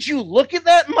 How did you look at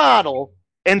that model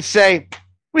and say,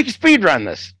 we can speed run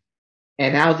this?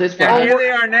 And how's this for here they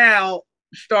are now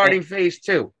starting phase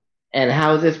 2. And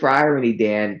how's this for irony,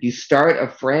 Dan? You start a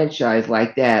franchise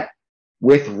like that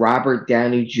with Robert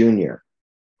Downey Jr.,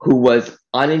 who was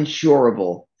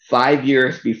uninsurable 5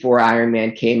 years before Iron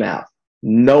Man came out.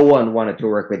 No one wanted to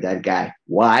work with that guy.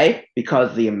 Why?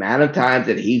 Because the amount of times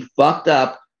that he fucked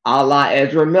up a la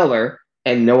Ezra Miller,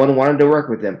 and no one wanted to work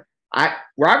with him.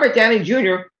 Robert Downey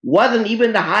Jr. wasn't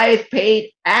even the highest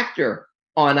paid actor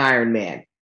on Iron Man.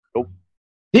 Nope.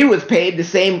 He was paid the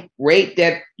same rate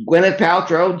that Gwyneth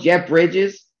Paltrow, Jeff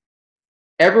Bridges,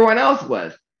 everyone else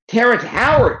was. Terrence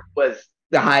Howard was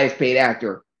the highest paid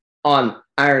actor on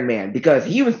Iron Man because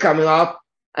he was coming off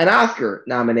an Oscar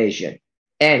nomination.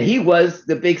 And he was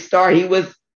the big star. He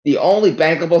was the only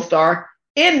bankable star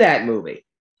in that movie.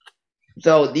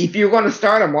 So if you're going to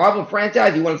start a Marvel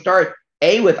franchise, you want to start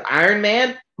with Iron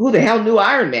Man? Who the hell knew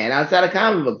Iron Man outside of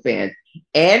comic book fans?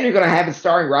 And you're going to have it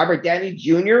starring Robert Downey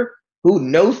Jr., who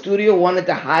no studio wanted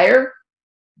to hire.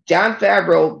 Jon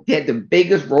Favreau had the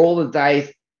biggest roll of the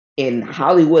dice in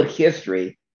Hollywood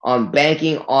history on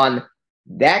banking on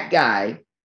that guy,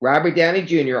 Robert Downey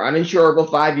Jr.,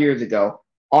 uninsurable 5 years ago,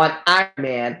 on Iron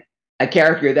Man, a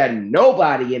character that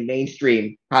nobody in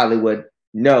mainstream Hollywood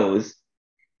knows.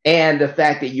 and the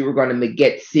fact that you were going to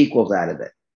get sequels out of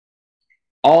it.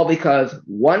 All because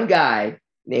one guy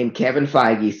named Kevin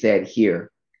Feige said,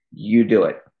 here, you do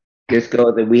it. Just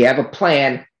go, that we have a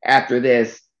plan after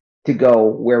this to go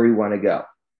where we want to go.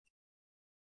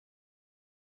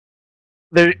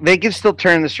 They can still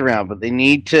turn this around, but they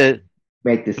need to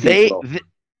make the sequel.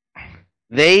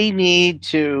 They need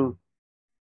to.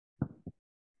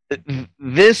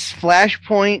 This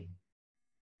Flashpoint,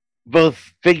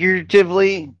 both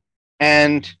figuratively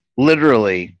and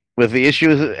literally, with the issue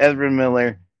with Ezra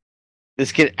Miller,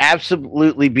 this could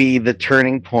absolutely be the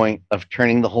turning point of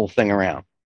turning the whole thing around,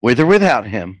 with or without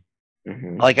him.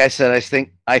 Mm-hmm. Like I said,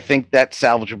 I think that's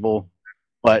salvageable,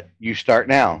 but you start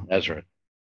now, Ezra.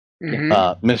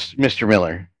 Mm-hmm. Mr.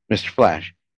 Miller, Mr.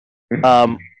 Flash.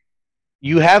 Mm-hmm.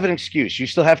 You have an excuse. You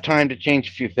still have time to change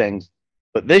a few things,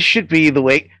 but this should be the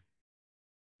way.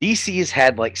 DC has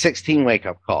had like 16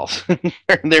 wake-up calls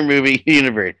in their movie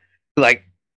universe. Like,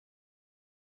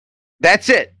 that's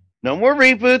it. No more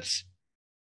reboots.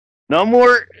 No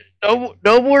more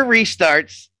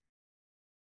restarts.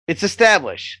 It's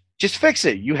established. Just fix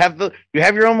it. You have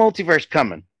your own multiverse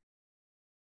coming.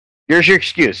 Here's your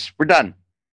excuse. We're done.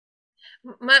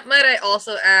 Might I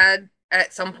also add,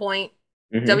 at some point,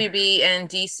 mm-hmm. WB and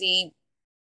DC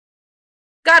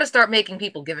got to start making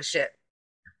people give a shit.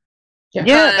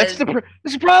 Yeah, that's the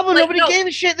problem. Like, nobody gave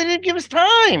a shit. They didn't give us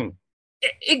time.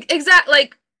 Exactly.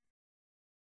 Like,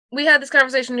 we had this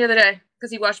conversation the other day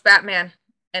because he watched Batman,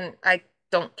 and I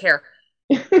don't care.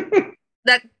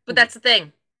 But that's the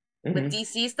thing. Mm-hmm. With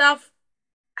DC stuff,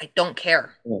 I don't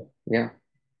care. Yeah.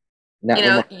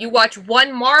 You watch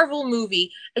one Marvel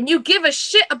movie, and you give a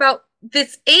shit about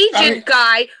this agent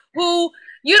guy who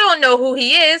you don't know who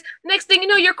he is. Next thing you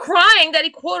know, you're crying that he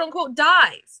quote unquote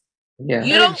dies. Yeah,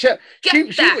 you don't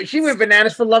she went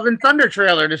bananas for Love and Thunder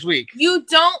trailer this week. You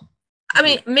don't. I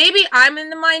mean, maybe I'm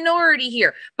in the minority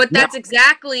here, but that's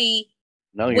exactly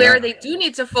where they do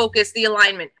need to focus the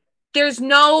alignment. There's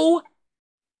no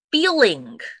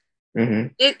feeling. Mm-hmm.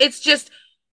 It's just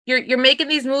you're making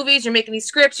these movies, you're making these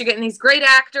scripts, you're getting these great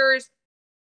actors,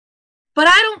 but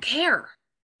I don't care.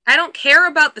 I don't care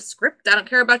about the script. I don't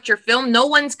care about your film. No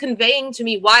one's conveying to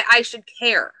me why I should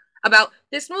care about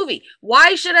this movie.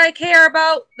 Why should I care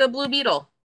about the Blue Beetle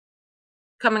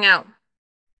coming out?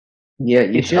 Yeah,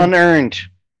 it's unearned.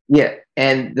 Yeah,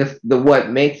 and the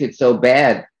what makes it so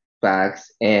bad,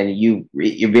 Fox, and you've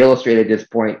illustrated this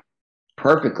point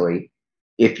perfectly.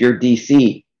 If you're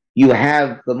DC, you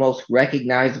have the most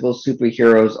recognizable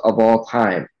superheroes of all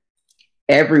time.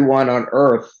 Everyone on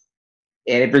Earth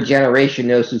and every generation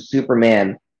knows who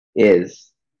Superman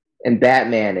is, and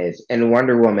Batman is, and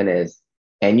Wonder Woman is.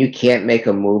 And you can't make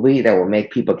a movie that will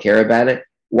make people care about it.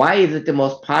 Why is it the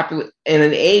most popular in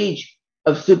an age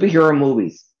of superhero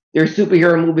movies? There's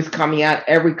superhero movies coming out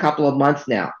every couple of months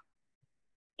now.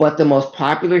 But the most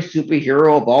popular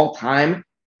superhero of all time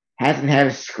hasn't had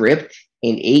a script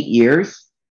in 8 years.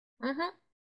 Mm-hmm.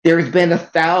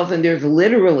 There's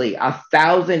literally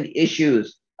 1,000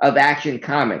 issues of Action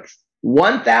Comics.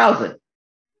 1,000.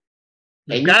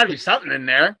 There's got to be something in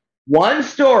there. One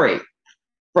story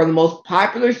for the most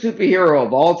popular superhero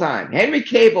of all time. Henry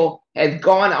Cavill has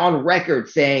gone on record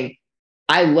saying,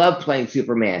 I love playing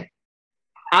Superman.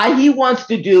 He wants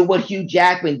to do what Hugh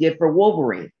Jackman did for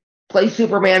Wolverine, play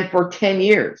Superman for 10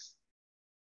 years.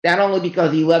 Not only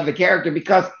because he loves the character,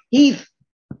 because he's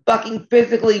fucking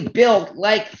physically built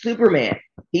like Superman.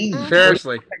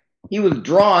 Seriously. He was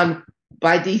drawn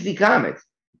by DC Comics.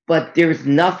 But there is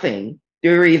not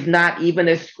even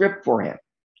a script for him.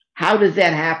 How does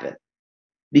that happen?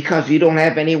 Because you don't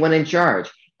have anyone in charge.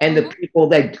 And the people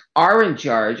that are in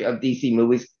charge of DC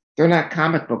movies, they're not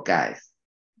comic book guys.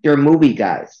 They're movie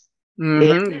guys. Mm-hmm. They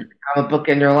have a comic book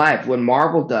in their life. What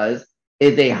Marvel does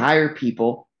is they hire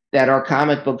people that are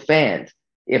comic book fans,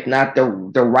 if not the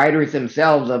writers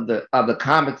themselves of the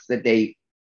comics that they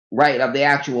write, of the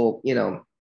actual,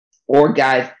 or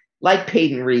guys like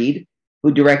Peyton Reed,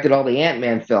 who directed all the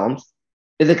Ant-Man films,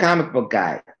 is a comic book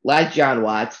guy. Like John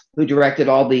Watts, who directed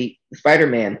all the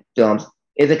Spider-Man films,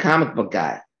 is a comic book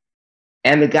guy.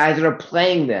 And the guys that are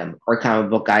playing them are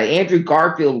comic book guys. Andrew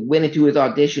Garfield went into his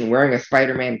audition wearing a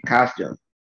Spider-Man costume.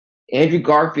 Andrew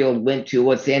Garfield went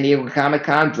to San Diego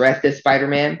Comic-Con dressed as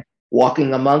Spider-Man,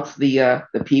 walking amongst the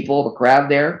people, the crowd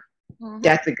there. Mm-hmm.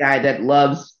 That's a guy that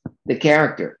loves the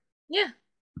character. Yeah.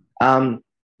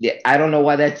 Yeah, I don't know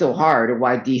why that's so hard, or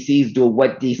why DC's doing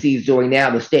what DC's doing now.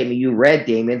 The statement you read,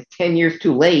 Damon, it's 10 years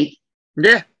too late.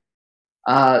 Yeah.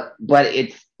 But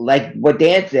it's like what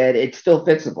Dan said, it's still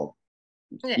fixable.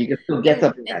 Yeah. You can still get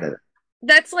something out of it.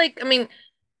 That's like, I mean,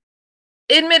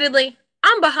 admittedly, I'm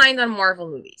I'm behind on Marvel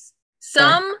movies.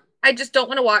 Some I just don't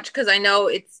want to watch because I know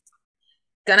it's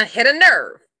gonna hit a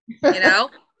nerve, you know?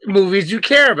 Movies you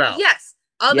care about. Yes.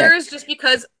 Others just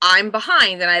because I'm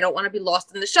behind and I don't want to be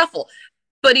lost in the shuffle.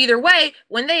 But either way,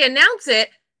 when they announce it,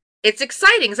 it's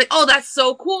exciting. It's like, oh, that's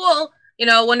so cool. You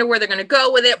know, wonder where they're going to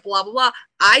go with it, blah, blah, blah.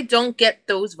 I don't get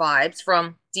those vibes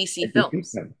from DC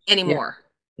films anymore.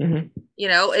 Yeah. Mm-hmm. You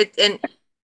know, and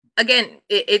again,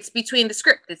 it's between the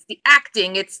script, it's the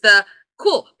acting, it's the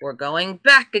cool. We're going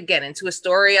back again into a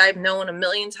story I've known a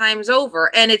million times over.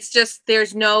 And it's just,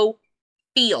 there's no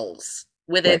feels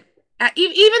with it.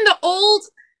 Even the old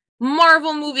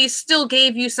Marvel movies still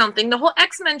gave you something. The whole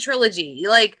X-Men trilogy,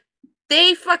 like,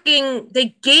 they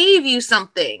gave you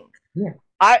something. Yeah.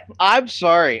 I'm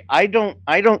sorry. I don't,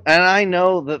 and I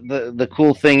know that the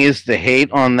cool thing is to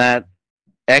hate on that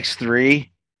X3.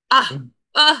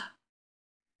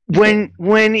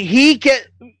 When he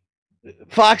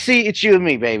Foxy, it's you and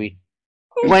me, baby.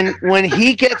 When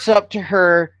he gets up to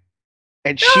her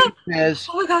and she says,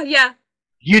 "Oh my God, yeah,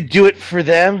 you do it for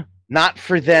them, not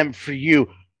for them, for you."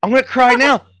 I'm gonna cry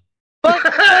now.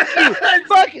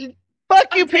 Fuck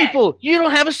you, people. You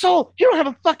don't have a soul. You don't have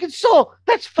a fucking soul.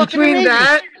 That's fucking between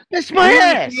amazing. That's my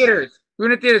ass. We're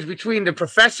in the theaters between the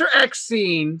Professor X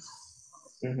scene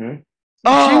Mm-hmm.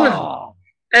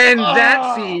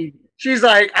 that scene. She's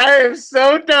like, I am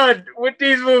so done with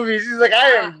these movies. She's like,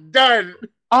 I am done.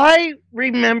 I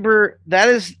remember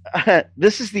this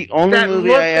is the only movie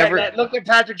look I ever. That look that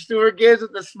Patrick Stewart gives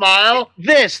with the smile.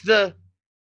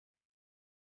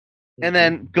 And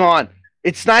then gone.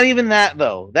 It's not even that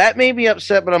though. That made me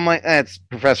upset, but I'm like, it's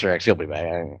Professor X. He'll be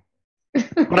back.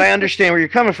 But I understand where you're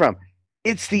coming from.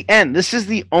 It's the end. This is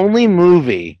the only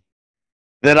movie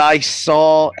that I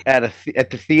saw at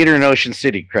the theater in Ocean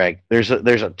City, Craig. There's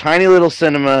a tiny little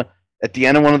cinema at the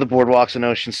end of one of the boardwalks in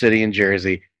Ocean City in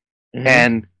Jersey.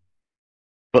 Mm-hmm.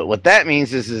 But what that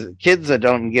means is kids that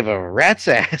don't give a rat's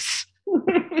ass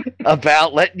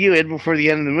about letting you in before the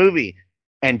end of the movie.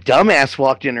 And dumbass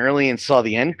walked in early and saw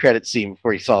the end credit scene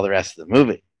before he saw the rest of the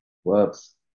movie.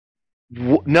 Whoops.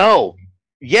 No.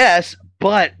 Yes,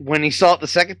 but when he saw it the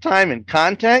second time in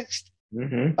context,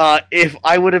 if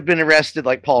I would have been arrested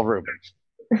like Paul Rubens.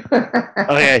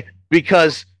 Okay,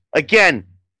 because again,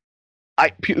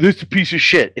 this is a piece of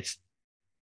shit.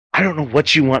 I don't know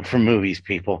what you want from movies,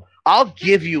 people. I'll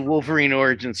give you Wolverine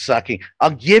Origins sucking.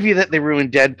 I'll give you that they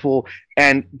ruined Deadpool,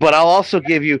 but I'll also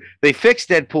give you they fixed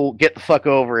Deadpool. Get the fuck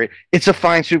over it. It's a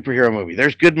fine superhero movie.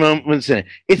 There's good moments in it.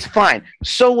 It's fine.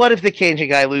 So what if the Cajun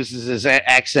guy loses his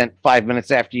accent 5 minutes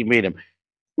after you meet him?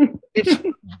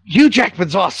 Hugh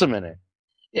Jackman's awesome in it.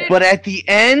 Yeah. But at the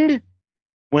end,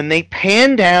 when they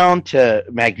pan down to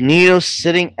Magneto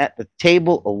sitting at the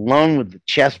table alone with the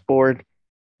chessboard,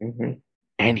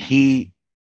 and he's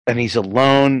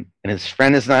alone, and his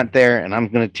friend is not there, and I'm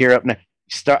going to tear up now.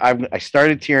 I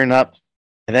started tearing up,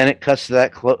 and then it cuts to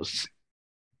that close.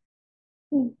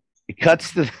 It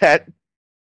cuts to that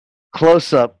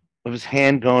close up of his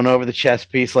hand going over the chess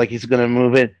piece like he's going to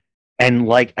move it, and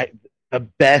the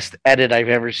best edit I've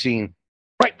ever seen.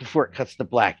 Right before it cuts to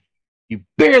black, you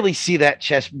barely see that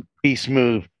chess piece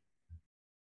move.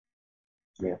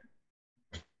 Yeah.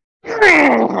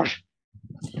 That's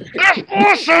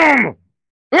awesome!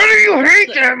 How do you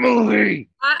hate that movie?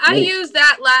 I use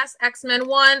that last X-Men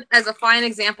one as a fine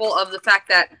example of the fact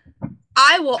that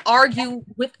I will argue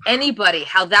with anybody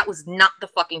how that was not the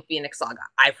fucking Phoenix Saga.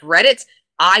 I've read it.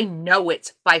 I know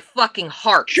it by fucking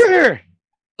heart. Sure.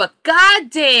 But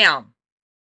goddamn,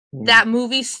 that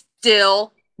movie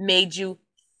still made you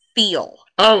feel.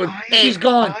 Oh, she's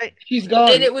gone. She's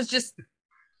gone. And it was just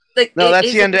like, no,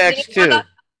 that's the end of X2.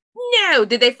 No.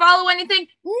 Did they follow anything?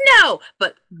 No.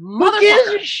 But who gives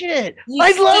a shit?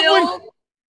 I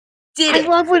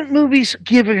love when movies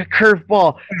give it a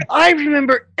curveball. I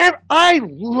remember. I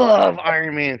love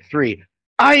Iron Man 3.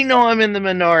 I know I'm in the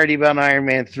minority about Iron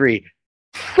Man 3.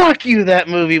 Fuck you. That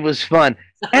movie was fun.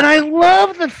 And I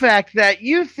love the fact that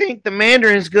you think the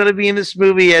Mandarin is going to be in this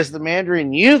movie as the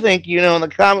Mandarin you think you know in the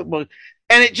comic book.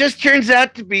 And it just turns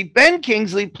out to be Ben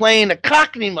Kingsley playing a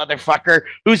Cockney motherfucker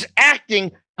who's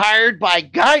acting hired by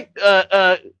Guy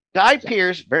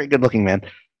Pearce, very good looking man,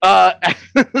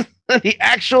 the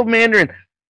actual Mandarin.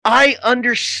 I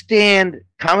understand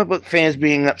comic book fans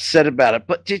being upset about it,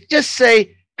 but to just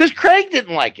say, because Craig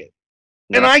didn't like it,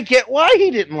 and I get why he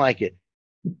didn't like it.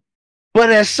 But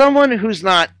as someone who's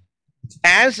not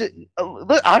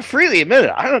I freely admit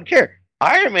it, I don't care.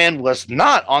 Iron Man was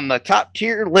not on the top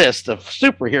tier list of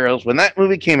superheroes when that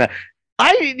movie came out.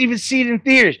 I didn't even see it in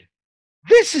theaters.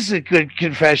 This is a good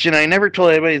confession. I never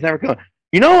told anybody. It's never come.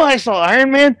 You know, I saw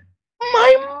Iron Man.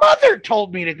 My mother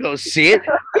told me to go see it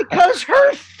because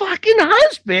her fucking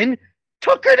husband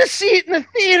took her to see it in the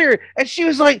theater. And she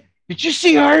was like, did you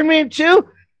see Iron Man 2?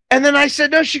 And then I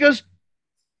said, no. She goes,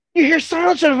 you hear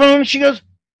silence on the phone. And she goes,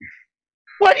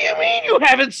 what do you mean you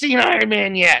haven't seen Iron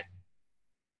Man yet?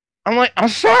 I'm like, I'm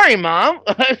sorry, Mom.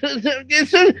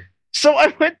 So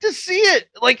I went to see it.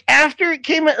 Like, after it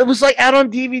came out, it was like out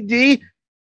on DVD.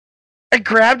 I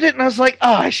grabbed it and I was like,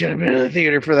 oh, I should have been in the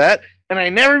theater for that. And I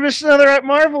never missed another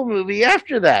Marvel movie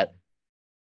after that.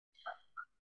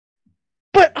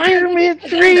 But Iron Man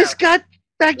 3's got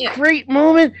that great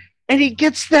moment, and he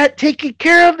gets that taken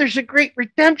care of. There's a great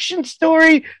redemption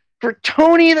story for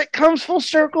Tony that comes full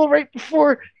circle right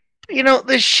before,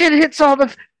 the shit hits all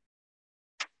the...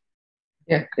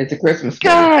 Yeah, it's a Christmas movie.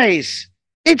 Guys,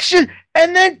 it's just...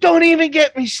 And then don't even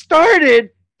get me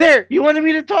started. There, you wanted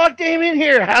me to talk, Damien?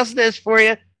 Here, how's this for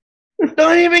you?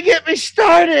 Don't even get me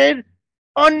started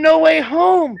on No Way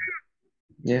Home.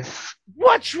 Yes.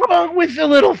 What's wrong with the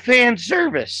little fan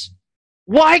service?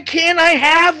 Why can't I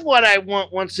have what I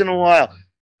want once in a while?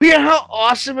 You know how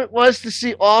awesome it was to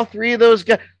see all three of those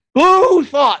guys? Who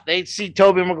thought they'd see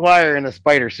Tobey Maguire in a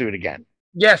spider suit again?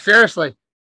 Yeah, seriously.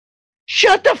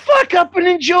 Shut the fuck up and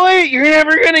enjoy it. You're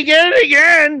never gonna get it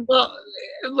again. Well,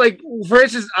 like, for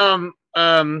instance,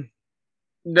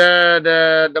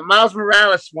 the Miles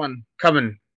Morales one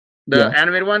coming, the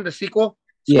animated one, the sequel,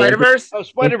 Spider-Verse. Oh,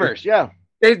 Spider-Verse, yeah.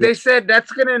 They said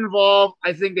that's going to involve,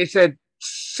 I think they said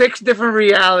 6 different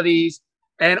realities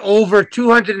and over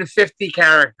 250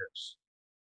 characters.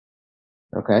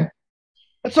 Okay.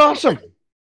 That's awesome.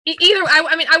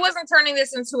 I wasn't turning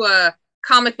this into a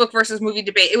comic book versus movie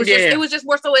debate. It was it was just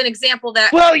more so an example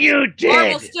that you did.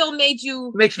 Marvel still made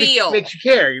you feel. Makes you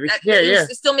care.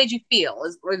 It still made you feel.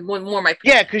 Is more my point.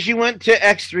 Yeah, because you went to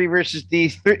X3 versus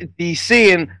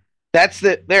DC, and that's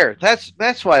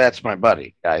why that's my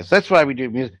buddy, guys. That's why we do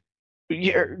music.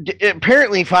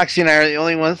 Apparently, Foxy and I are the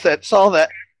only ones that saw that.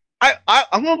 I'm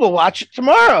gonna go watch it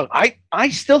tomorrow. I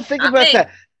still think about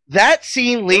that. That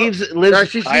scene lives. No,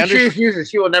 she refuses.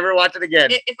 She will never watch it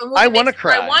again. If a movie I want to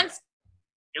cry once.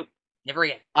 Nope, never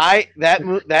again. That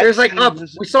there's like Up.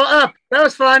 We saw Up. That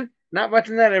was fun. Not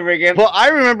watching that ever again. Well, I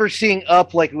remember seeing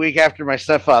Up like a week after my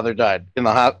stepfather died in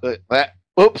the hospital.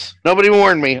 Oops! Nobody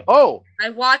warned me. Oh, I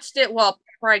watched it while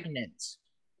pregnant.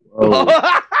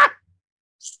 Oh.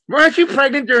 Weren't you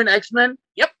pregnant during X-Men?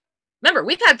 Yep. Remember,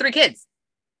 we've had 3 kids.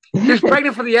 She was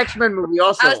pregnant for the X-Men movie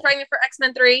also. I was pregnant for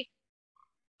X-Men 3.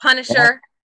 Punisher.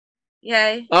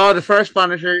 Yay. Oh, the first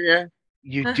Punisher, yeah.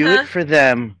 You do it for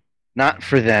them, not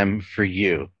for them, for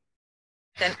you.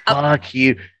 Then Fuck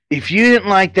you. If you didn't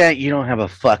like that, you don't have a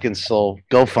fucking soul.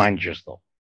 Go find your soul.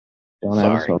 Don't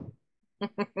have a soul.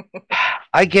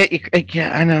 I get you.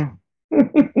 I know.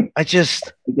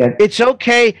 It's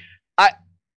okay.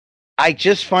 I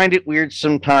just find it weird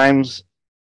sometimes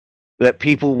that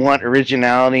people want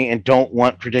originality and don't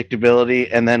want predictability,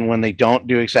 and then when they don't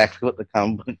do exactly what the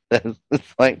comic book does,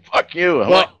 it's like, fuck you.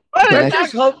 I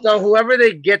just hope, though, whoever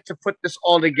they get to put this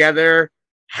all together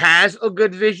has a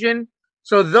good vision.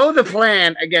 So though the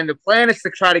plan is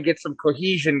to try to get some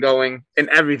cohesion going in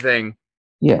everything.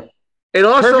 Yeah. It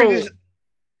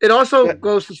also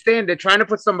goes to stand there trying to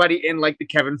put somebody in like the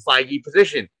Kevin Feige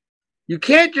position. You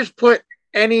can't just put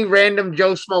any random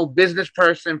Joe Smo business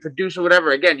person, producer,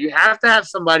 whatever. Again, you have to have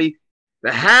somebody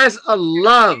that has a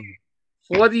love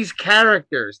for these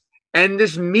characters and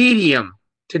this medium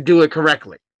to do it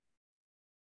correctly.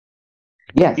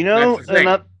 Yeah. You know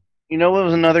what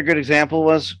was another good example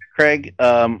was, Craig?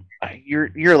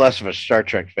 You're less of a Star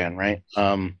Trek fan, right?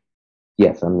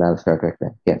 Yes, I'm not a Star Trek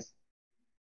fan. Yes.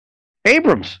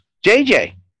 Abrams,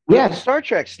 JJ. Yeah. Star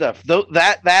Trek stuff.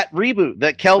 That reboot,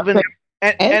 that Kelvin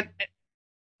and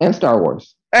Star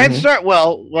Wars. And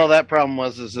that problem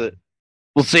was that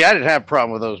see, I didn't have a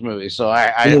problem with those movies, so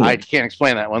I can't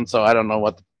explain that one, so I don't know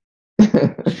what I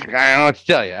don't know what to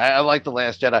tell you. I like The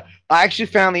Last Jedi. I actually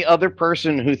found the other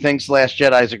person who thinks Last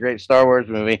Jedi is a great Star Wars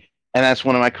movie, and that's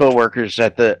one of my coworkers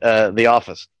at the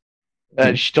office.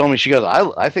 She told me, she goes,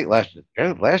 I think Last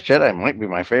Jedi might be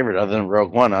my favorite other than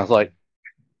Rogue One. I was like,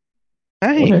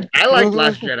 hey, I liked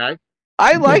Last Jedi.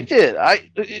 I liked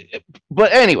it.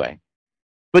 But anyway,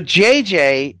 but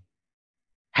JJ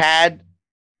had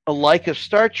a like of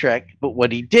Star Trek, but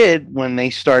what he did when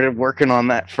they started working on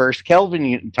that first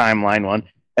Kelvin timeline one,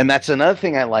 and that's another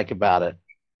thing I like about it.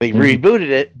 They rebooted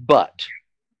it, but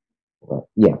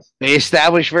yes, they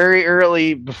established very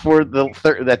early before at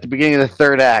the beginning of the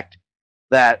third act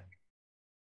that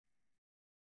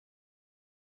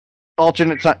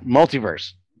ultimate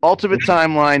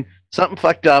timeline, something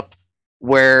fucked up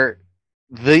where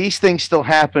these things still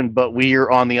happen, but we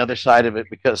are on the other side of it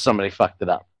because somebody fucked it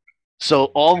up. So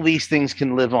all these things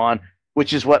can live on,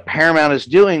 which is what Paramount is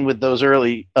doing with those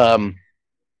early.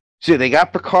 See, they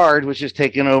got Picard, which is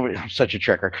taking over. I'm such a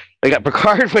tricker. They got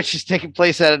Picard, which is taking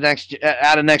place out of next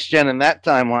gen in that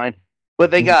timeline.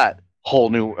 But they got whole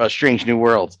new, strange new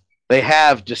worlds. They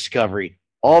have Discovery,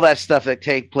 all that stuff that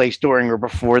take place during or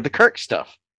before the Kirk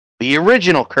stuff, the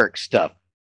original Kirk stuff,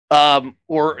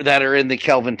 or that are in the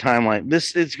Kelvin timeline.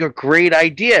 This is a great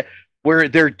idea where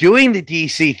they're doing the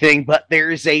DC thing, but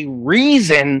there's a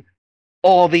reason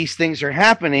all these things are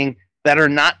happening that are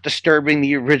not disturbing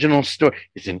the original story.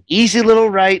 It's an easy little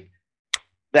write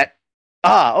that,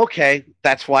 okay,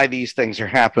 that's why these things are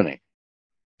happening.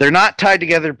 They're not tied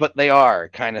together, but they are,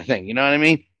 kind of thing. You know what I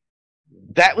mean?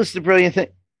 That was the brilliant thing.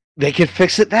 They could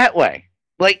fix it that way.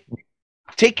 Like,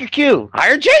 take your cue.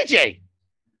 Hire JJ.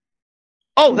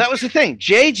 Oh, that was the thing.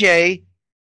 JJ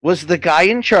was the guy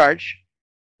in charge,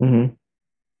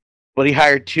 but he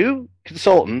hired two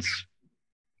consultants.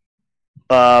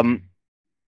 One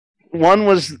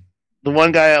was the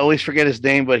one guy, I always forget his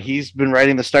name, but he's been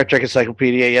writing the Star Trek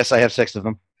Encyclopedia. Yes, I have sex with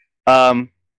him. I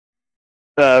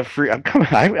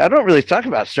don't really talk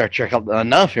about Star Trek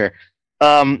enough here.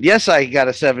 Yes, I got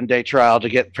a 7-day trial to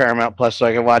get Paramount Plus so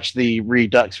I can watch the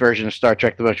Redux version of Star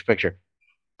Trek: The Motion Picture.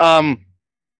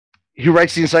 He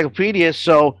writes the encyclopedia,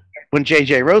 so when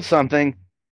JJ wrote something,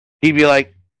 he'd be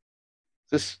like,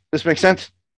 "This makes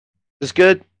sense? This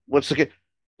good? What's the good?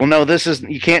 Well, no, this is,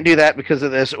 you can't do that because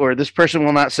of this, or this person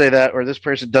will not say that, or this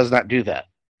person does not do that."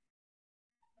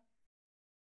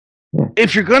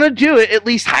 If you're going to do it, at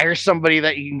least hire somebody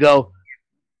that you can go,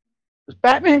 is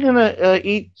Batman going to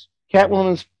eat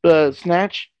Catwoman's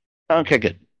snatch? Okay,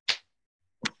 good.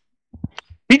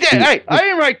 He did. Hey, I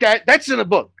didn't write that. That's in a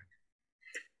book.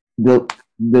 The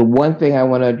one thing I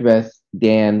want to address,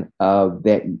 Dan,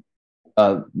 that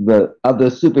the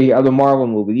other Marvel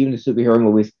movies, even the superhero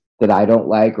movies that I don't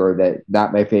like or that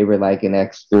not my favorite, like in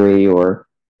X3 or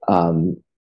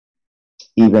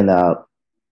even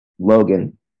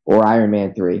Logan or Iron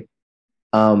Man 3.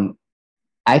 I'm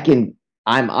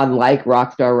unlike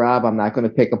Rockstar Rob. I'm not going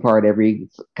to pick apart every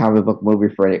comic book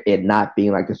movie for it not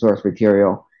being like the source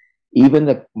material. Even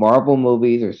the Marvel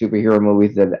movies or superhero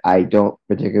movies that I don't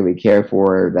particularly care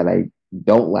for, that I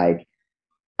don't like,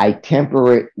 I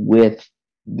temper it with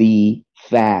the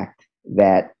fact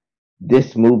that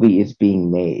this movie is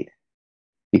being made,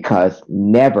 because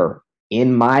never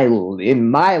in my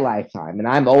lifetime, and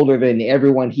I'm older than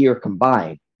everyone here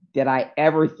combined, did I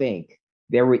ever think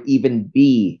there would even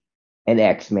be an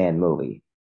X-Men movie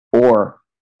or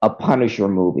a Punisher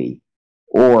movie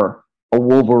or a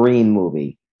Wolverine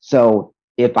movie. So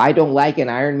if I don't like an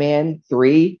Iron Man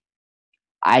 3,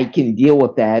 I can deal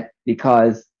with that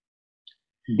because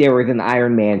there was an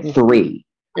Iron Man 3.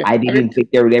 Yeah, I didn't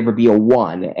think there would ever be a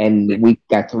 1, and we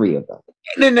got 3 of them.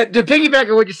 And then to piggyback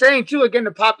on what you're saying, too, again,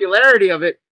 the popularity of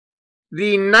it,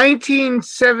 the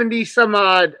 1970 some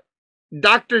odd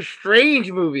Doctor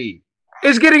Strange movie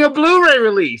is getting a Blu-ray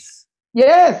release.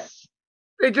 Yes.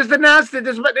 They just announced it.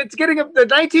 It's getting the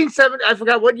 1970, I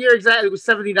forgot what year exactly, it was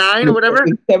 79 or whatever?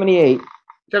 78.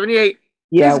 78.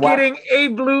 Yeah, getting a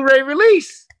Blu-ray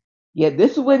release. Yeah,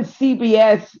 this is when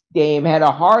CBS, Dame, had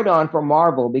a hard-on for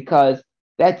Marvel, because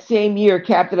that same year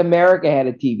Captain America had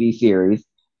a TV series,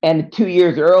 and 2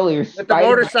 years earlier, with the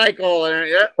motorcycle,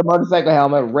 the motorcycle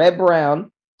helmet, Red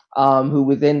Brown,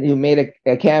 who made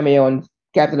a cameo in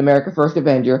Captain America: First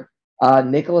Avenger.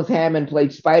 Nicholas Hammond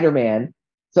played Spider-Man.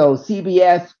 So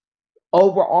CBS,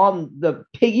 over on the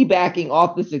piggybacking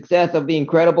off the success of the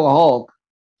Incredible Hulk,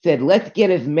 said, let's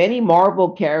get as many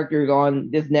Marvel characters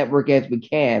on this network as we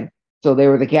can. So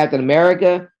there was a Captain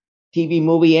America TV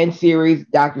movie and series,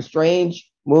 Doctor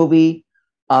Strange movie.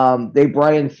 They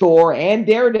brought in Thor and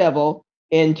Daredevil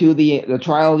into the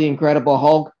trial of the Incredible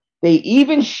Hulk. They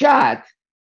even shot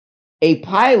a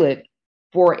pilot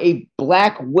for a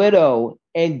Black Widow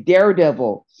and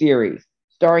Daredevil series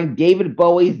starring David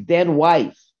Bowie's then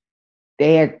wife.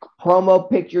 They had promo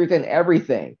pictures and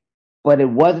everything, but it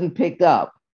wasn't picked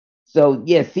up. So,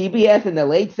 yeah, CBS in the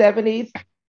late 70s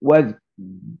was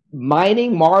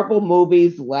mining Marvel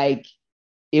movies like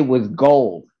it was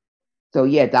gold. So,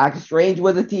 yeah, Doctor Strange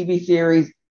was a TV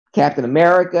series, Captain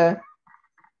America,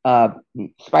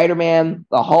 Spider-Man,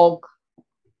 the Hulk.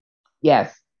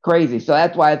 Yes, crazy. So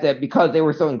that's why I said, because they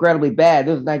were so incredibly bad,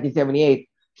 this was 1978,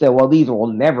 so, well, these will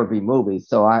never be movies.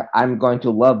 So I'm going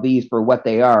to love these for what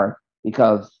they are,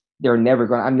 because I'm never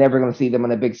going to see them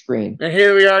on a big screen. And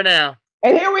here we are now.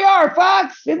 And here we are,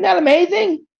 Fox. Isn't that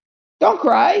amazing? Don't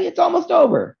cry. It's almost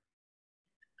over.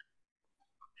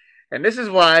 And this is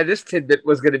why this tidbit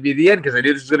was going to be the end, because I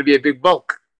knew this was going to be a big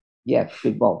bulk. Yes,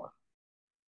 big bulk.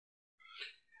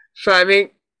 So, I mean,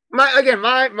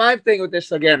 my thing with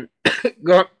this, again,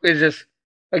 is just,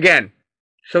 again,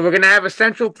 so we're going to have a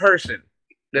central person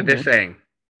that they're saying.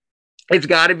 It's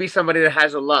got to be somebody that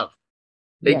has a love.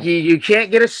 Like, you can't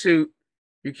get a suit.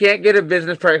 You can't get a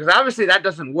business person, because obviously that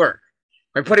doesn't work.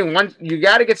 By putting one, you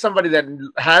got to get somebody that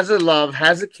has a love,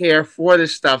 has a care for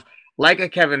this stuff, like a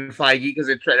Kevin Feige, because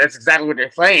that's exactly what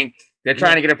they're saying. They're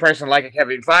trying to get a person like a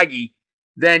Kevin Feige.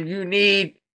 Then you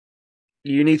need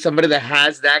somebody that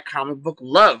has that comic book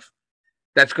love,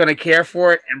 that's going to care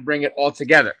for it and bring it all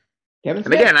together. And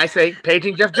again, I say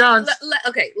paging Jeff Johns.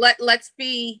 Let's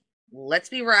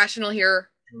be rational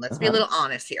here, and let's be a little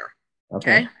honest here.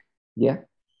 Okay? Yeah.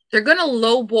 They're going to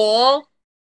lowball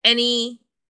any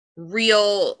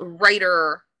real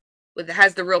writer that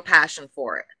has the real passion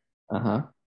for it.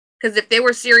 Because if they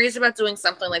were serious about doing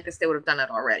something like this, they would have done it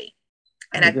already.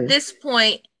 And at this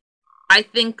point, I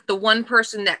think the one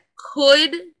person that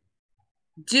could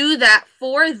do that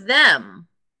for them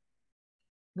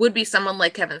would be someone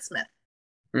like Kevin Smith.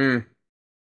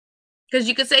 Because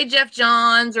you could say Jeff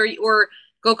Johns or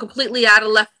go completely out of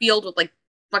left field with like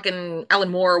fucking Alan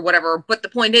Moore or whatever. But the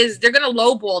point is, they're going to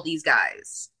lowball these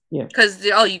guys. Yeah. Because,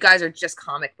 you guys are just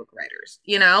comic book writers,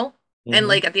 you know? And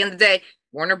like at the end of the day,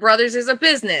 Warner Brothers is a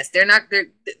business. They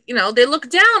look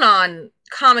down on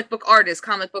comic book artists,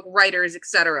 comic book writers,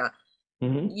 etc.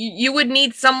 You would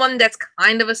need someone that's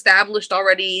kind of established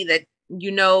already, that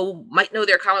might know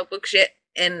their comic book shit.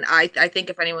 And I think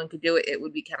if anyone could do it, it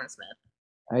would be Kevin Smith.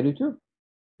 I do too.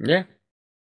 Yeah.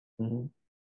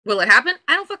 Will it happen?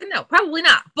 I don't fucking know. Probably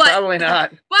not. Probably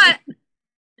not. But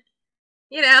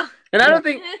and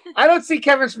I don't see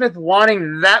Kevin Smith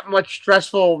wanting that much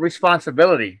stressful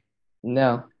responsibility.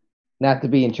 No, not to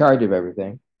be in charge of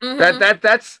everything. That's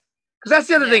because that's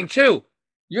the other thing too.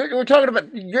 We're talking about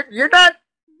you're not,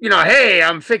 hey,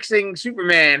 I'm fixing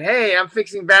Superman. Hey, I'm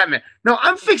fixing Batman. No,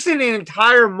 I'm fixing the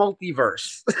entire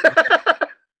multiverse.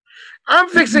 I'm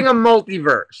fixing a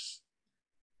multiverse.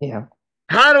 Yeah.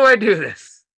 How do I do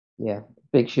this? Yeah,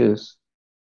 big shoes.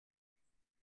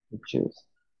 Big shoes.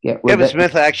 Yeah, Kevin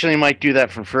Smith actually might do that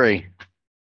for free.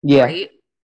 Yeah. Right?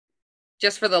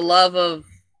 Just for the love of...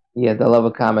 Yeah, the love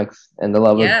of comics and the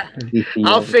love of DC.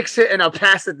 I'll fix it and I'll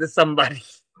pass it to somebody.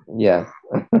 Yeah.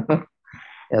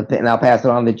 And I'll pass it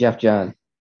on to Jeff Johns.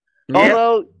 Yeah.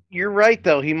 Although, you're right,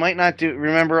 though. He might not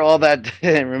remember all that.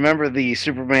 Remember the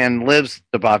Superman Lives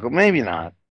debacle. Maybe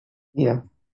not. Yeah.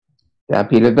 Yeah,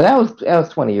 Peter. But that was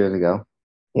 20 years ago.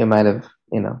 He might have,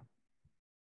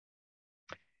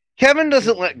 Kevin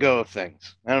doesn't let go of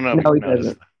things. I don't know if you noticed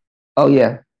that. Oh,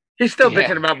 yeah. He's still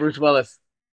bitching about Bruce Willis.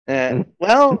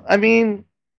 Well, I mean,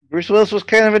 Bruce Willis was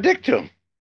kind of a dick to him.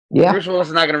 Yeah. Bruce Willis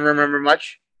is not going to remember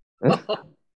much.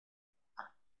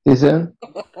 Too soon?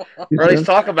 Or at least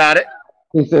talk about it.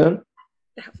 Too soon?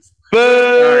 Boo!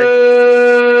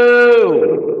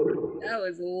 That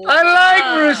was I like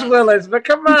Bruce Willis, but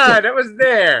come on, it was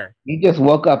there. He just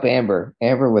woke up Amber.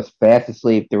 Amber was fast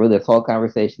asleep through this whole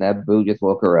conversation. That boo just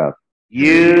woke her up.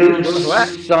 You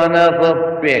son of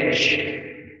a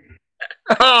bitch.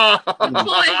 Oh,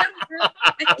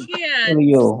 I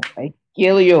can't. I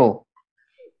kill you.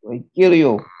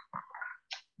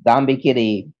 Zombie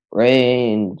kitty.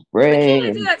 Brains. Why can't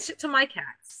I do that shit to my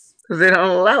cats? Because they don't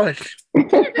allow it. Come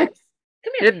here.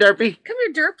 You're derpy. Come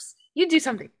here, derps. You do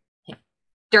something.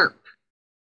 Derp.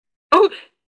 Oh.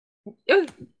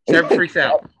 Derp freaks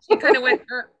out. She kind of went.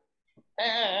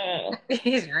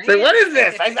 He's right. So what is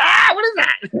this? What is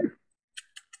that?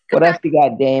 What else you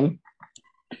got, Dame?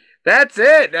 That's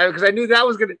it. Because I knew that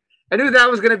was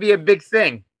gonna be a big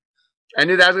thing.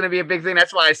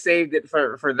 That's why I saved it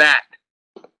for that.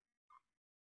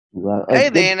 Well, hey,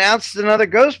 they announced another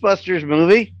Ghostbusters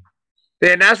movie.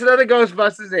 They announced another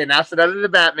Ghostbusters. They announced another The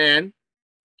Batman.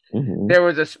 Mm-hmm. There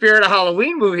was a Spirit of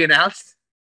Halloween movie announced.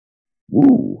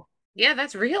 Ooh. Yeah,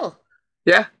 that's real.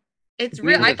 Yeah. It's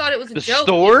real. I thought it was a joke.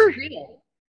 Store? It's real.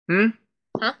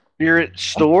 Huh? Spirit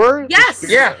Store? Yes.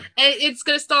 Yeah. And it's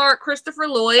going to star Christopher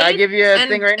Lloyd. I'll give you a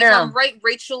thing right now. I'm right,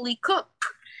 Rachel Lee Cook.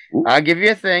 I'll give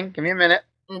you a thing. Give me a minute.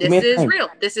 This is real.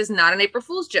 This is not an April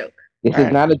Fool's joke. This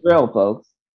is not a drill, folks.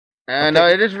 No,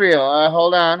 it is real.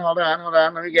 Hold on.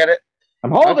 Let me get it. I'm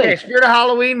holding. Okay, Spirit of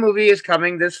Halloween movie is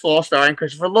coming this fall, starring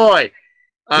Christopher Lloyd.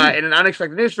 In an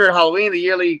unexpected news, Spirit of Halloween, the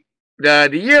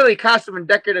yearly costume and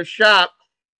decorative shop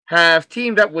have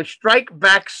teamed up with Strike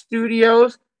Back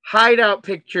Studios, Hideout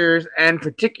Pictures, and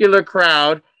Particular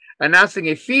Crowd, announcing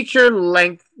a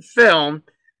feature-length film.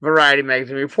 Variety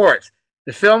magazine reports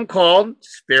the film, called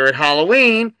Spirit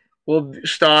Halloween, will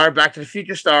star Back to the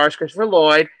Future stars Christopher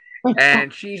Lloyd,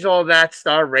 and She's All That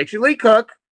star Rachel Lee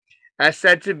Cook. As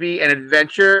said to be an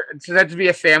adventure, said to be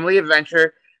a family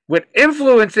adventure with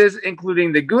influences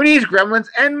including the Goonies, Gremlins,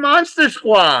 and Monster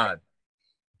Squad.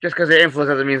 Just because their influence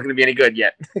doesn't mean it's going to be any good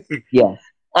yet. Yes.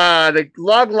 The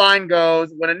log line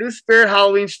goes, when a new Spirit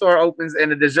Halloween store opens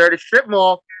in a deserted strip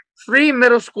mall, 3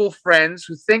 middle school friends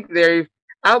who think they've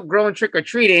outgrown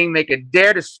trick-or-treating make a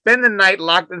dare to spend the night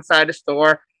locked inside the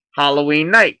store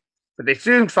Halloween night. But they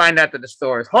soon find out that the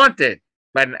store is haunted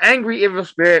by an angry evil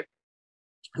spirit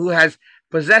who has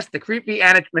possessed the creepy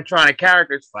animatronic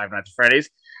characters, Five Nights at Freddy's.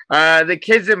 The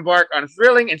kids embark on a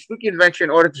thrilling and spooky adventure in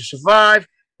order to survive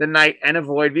the night and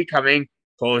avoid becoming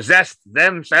possessed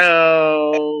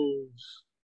themselves.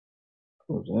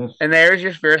 And there's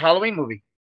your Spirit Halloween movie.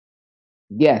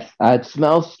 Yes, it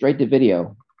smells straight to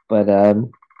video, but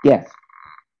yes.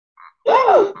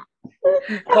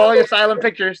 Calling Asylum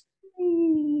Pictures.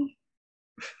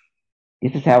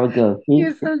 This is how it goes.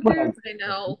 Yes, I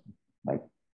know. Like,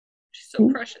 she's so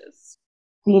precious.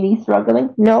 Teeny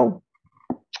struggling? No.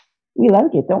 We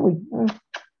like it, don't we?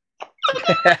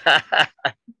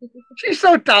 She's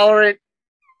so tolerant.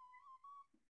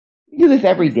 We do this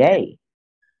every day.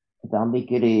 Zombie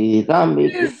kitty, zombie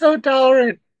kitty. She's so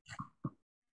tolerant.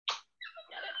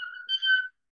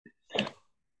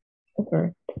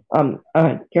 Okay. All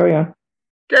right, carry on.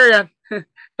 Carry on.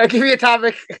 I'll give you a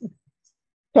topic.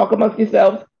 Talk amongst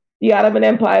yourselves. The Ottoman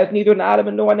Empire is neither an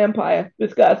Ottoman nor an empire.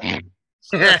 Discuss.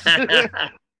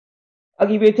 I'll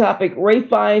give you a topic. Rafe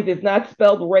Fiennes is not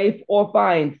spelled Rafe or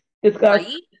Fiennes. Discuss.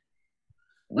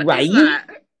 Right? What is that?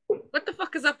 What the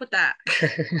fuck is up with that?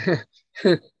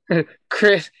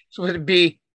 Chris, with the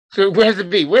B. So where's the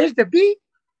B? Where's the B?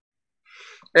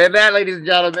 And that, ladies and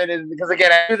gentlemen, is because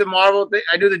again, I knew the Marvel thing,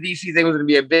 I knew the DC thing was going to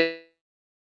be a big.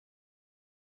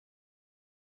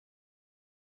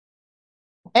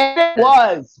 And it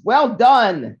was. Well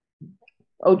done.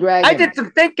 Oh, Dragon. I did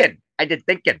some thinking.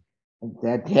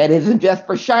 That head isn't just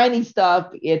for shiny stuff.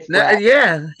 It's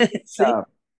yeah.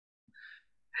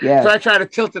 Yeah. So I try to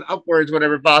tilt it upwards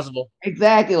whenever possible.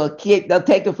 Exactly. They'll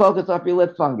take the focus off your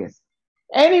lip fungus.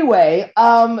 Anyway,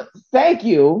 thank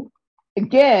you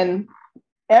again,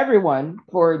 everyone,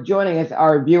 for joining us,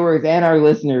 our viewers and our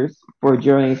listeners, for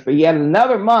joining us for yet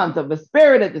another month of a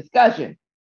spirited discussion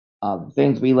of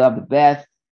things we love the best: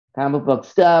 comic book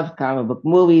stuff, comic book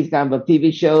movies, comic book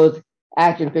TV shows,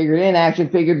 action figures in, action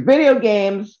figures, video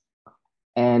games,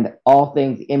 and all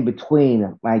things in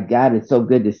between. My God, it's so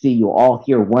good to see you all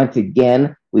here once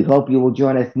again. We hope you will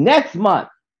join us next month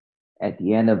at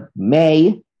the end of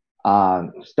May,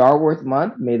 Star Wars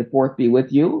month. May the 4th be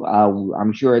with you.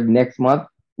 I'm sure next month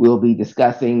we'll be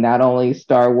discussing not only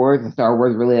Star Wars and Star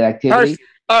Wars related activities.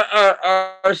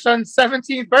 Our son's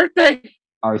 17th birthday.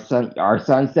 Our son's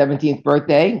 17th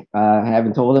birthday. I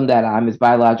haven't told him that I'm his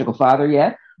biological father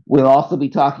yet. We'll also be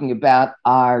talking about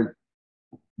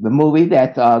the movie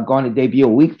that's going to debut a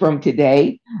week from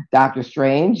today, Doctor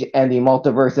Strange and the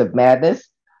Multiverse of Madness,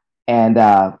 and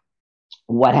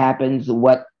what happens,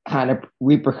 what kind of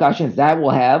repercussions that will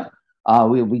have.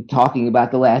 We'll be talking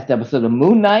about the last episode of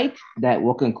Moon Knight that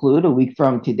will conclude a week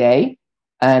from today,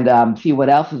 and see what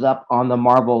else is up on the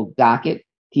Marvel docket,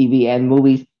 TV and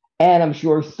movies. And I'm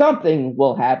sure something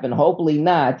will happen, hopefully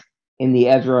not, in the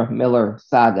Ezra Miller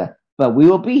saga. But we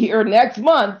will be here next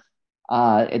month,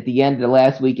 at the end of the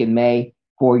last week in May,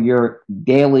 for your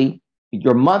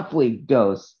monthly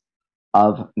dose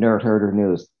of Nerd Herder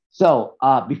news. So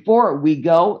before we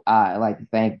go, I'd like to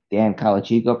thank Dan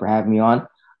Colachico for having me on,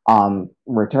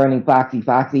 returning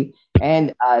Foxy,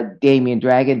 and Damian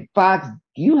Dragon. Fox,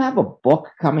 do you have a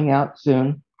book coming out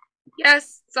soon?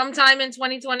 Yes, sometime in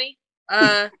 2020.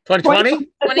 2020?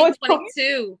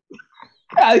 2022.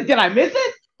 Did I miss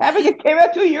it? Haven't it came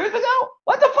out 2 years ago?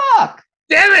 What the fuck?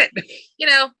 Damn it!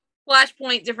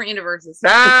 Flashpoint, different universes.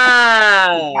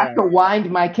 I have to wind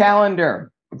my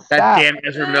calendar. That damn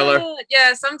Ezra Miller.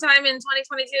 Yeah, sometime in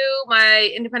 2022,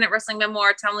 my independent wrestling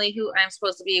memoir, Tell Me Who I'm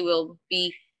Supposed to Be, will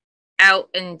be out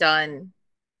and done.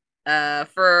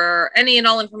 For any and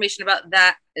all information about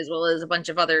that, as well as a bunch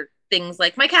of other things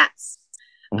like my cats,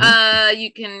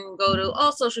 you can go to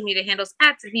all social media handles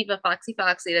at Viva Foxy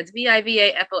Foxy. That's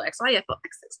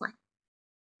VIVAFOXYFOXXY.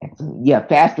 Yeah,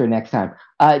 faster next time.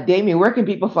 Damien, where can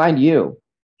people find you?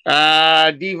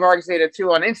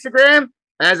 DVargasAda2 on Instagram.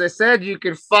 As I said, you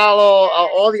can follow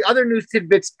all the other news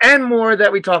tidbits and more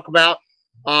that we talk about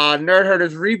on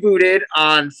Nerdherders Rebooted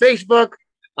on Facebook,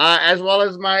 as well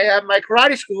as my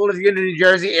karate school if you're in the New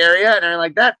Jersey area and anything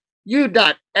like that.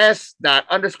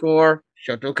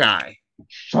 U.S._Shotokai.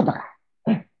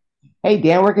 Hey,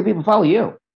 Dan, where can people follow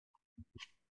you?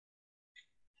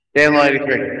 Dan Law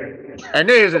 83. I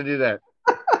knew he was going to do that.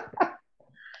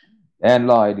 And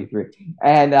Law 83.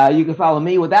 And you can follow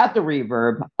me without the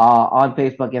reverb on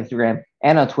Facebook, Instagram,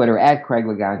 and on Twitter at Craig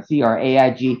Ligon,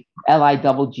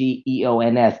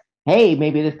 CraigLiGeons. Hey,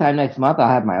 maybe this time next month I'll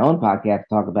have my own podcast to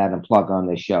talk about and plug on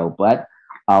this show, but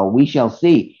we shall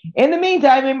see. In the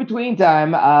meantime, in between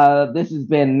time, this has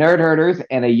been Nerdherders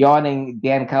and a yawning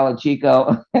Dan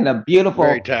Calachico and a beautiful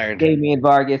Damian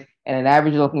Vargas and an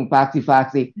average-looking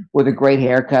Foxy with a great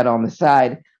haircut on the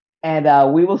side.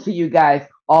 And we will see you guys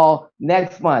all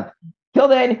next month. Till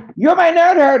then, you're my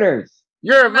Nerdherders.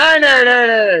 You're my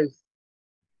Nerdherders.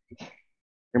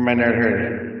 You're my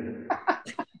Nerdherder.